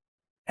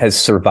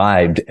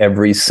survived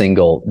every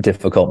single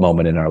difficult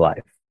moment in our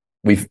life?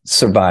 We've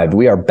survived.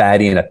 We are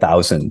batting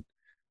 1,000.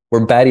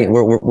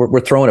 We're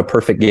throwing a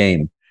perfect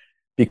game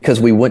because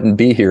we wouldn't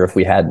be here if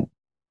we hadn't.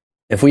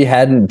 If we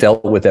hadn't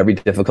dealt with every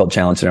difficult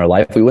challenge in our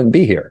life, we wouldn't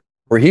be here.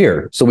 We're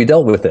here. So we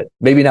dealt with it.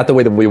 Maybe not the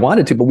way that we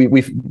wanted to, but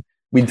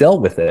we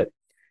dealt with it.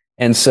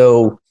 And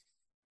so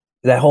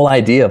that whole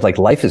idea of like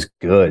life is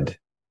good,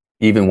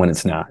 even when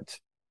it's not.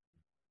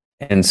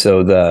 And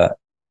so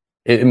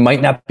it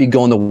might not be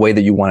going the way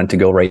that you want it to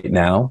go right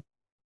now,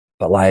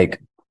 but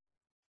like,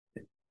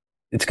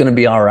 it's going to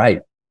be all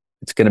right.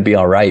 It's going to be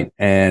all right.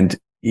 And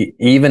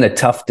even a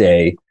tough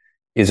day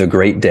is a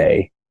great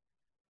day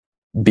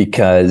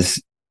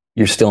because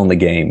you're still in the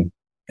game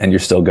and you're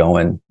still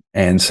going.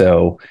 And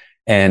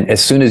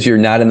as soon as you're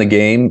not in the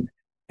game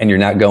and you're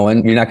not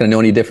going, you're not going to know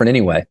any different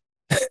anyway.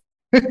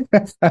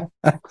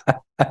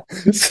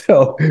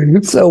 So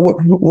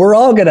we're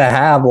all going to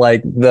have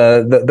like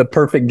the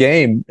perfect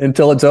game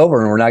until it's over,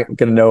 and we're not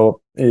going to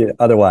know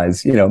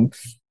otherwise,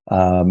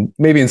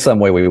 maybe in some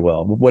way we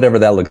will, whatever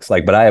that looks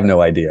like, but I have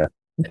no idea.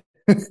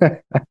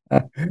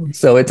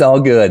 So it's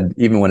all good,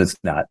 even when it's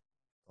not.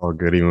 All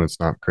good, even when it's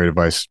not. Great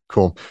advice.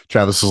 Cool.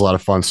 Travis, this is a lot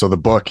of fun. So the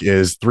book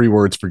is 3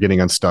 words for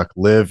getting unstuck: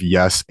 live,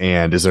 yes,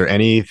 and. Is there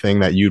anything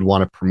that you'd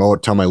want to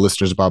promote, tell my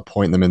listeners about,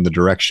 point them in the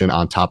direction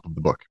on top of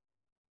the book?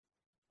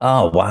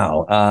 Oh,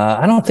 wow.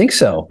 I don't think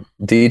so,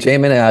 DJ. I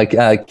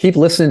mean, keep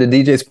listening to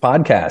DJ's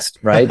podcast,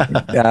 right?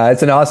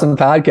 It's an awesome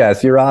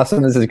podcast. You're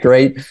awesome. This is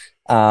great.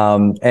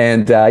 On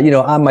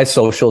my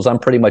socials, I'm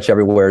pretty much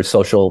everywhere,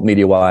 social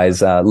media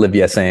wise, live,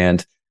 yes,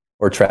 and,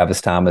 or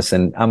Travis Thomas.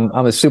 And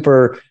I'm a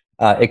super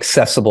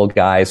accessible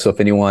guy. So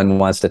if anyone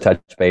wants to touch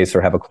base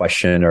or have a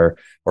question or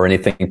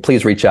anything,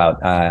 please reach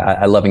out.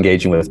 I love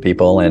engaging with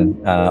people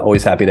and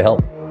always happy to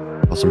help.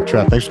 Awesome.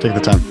 Trav, thanks for taking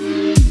the time.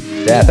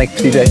 Yeah, thanks,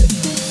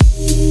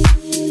 DJ.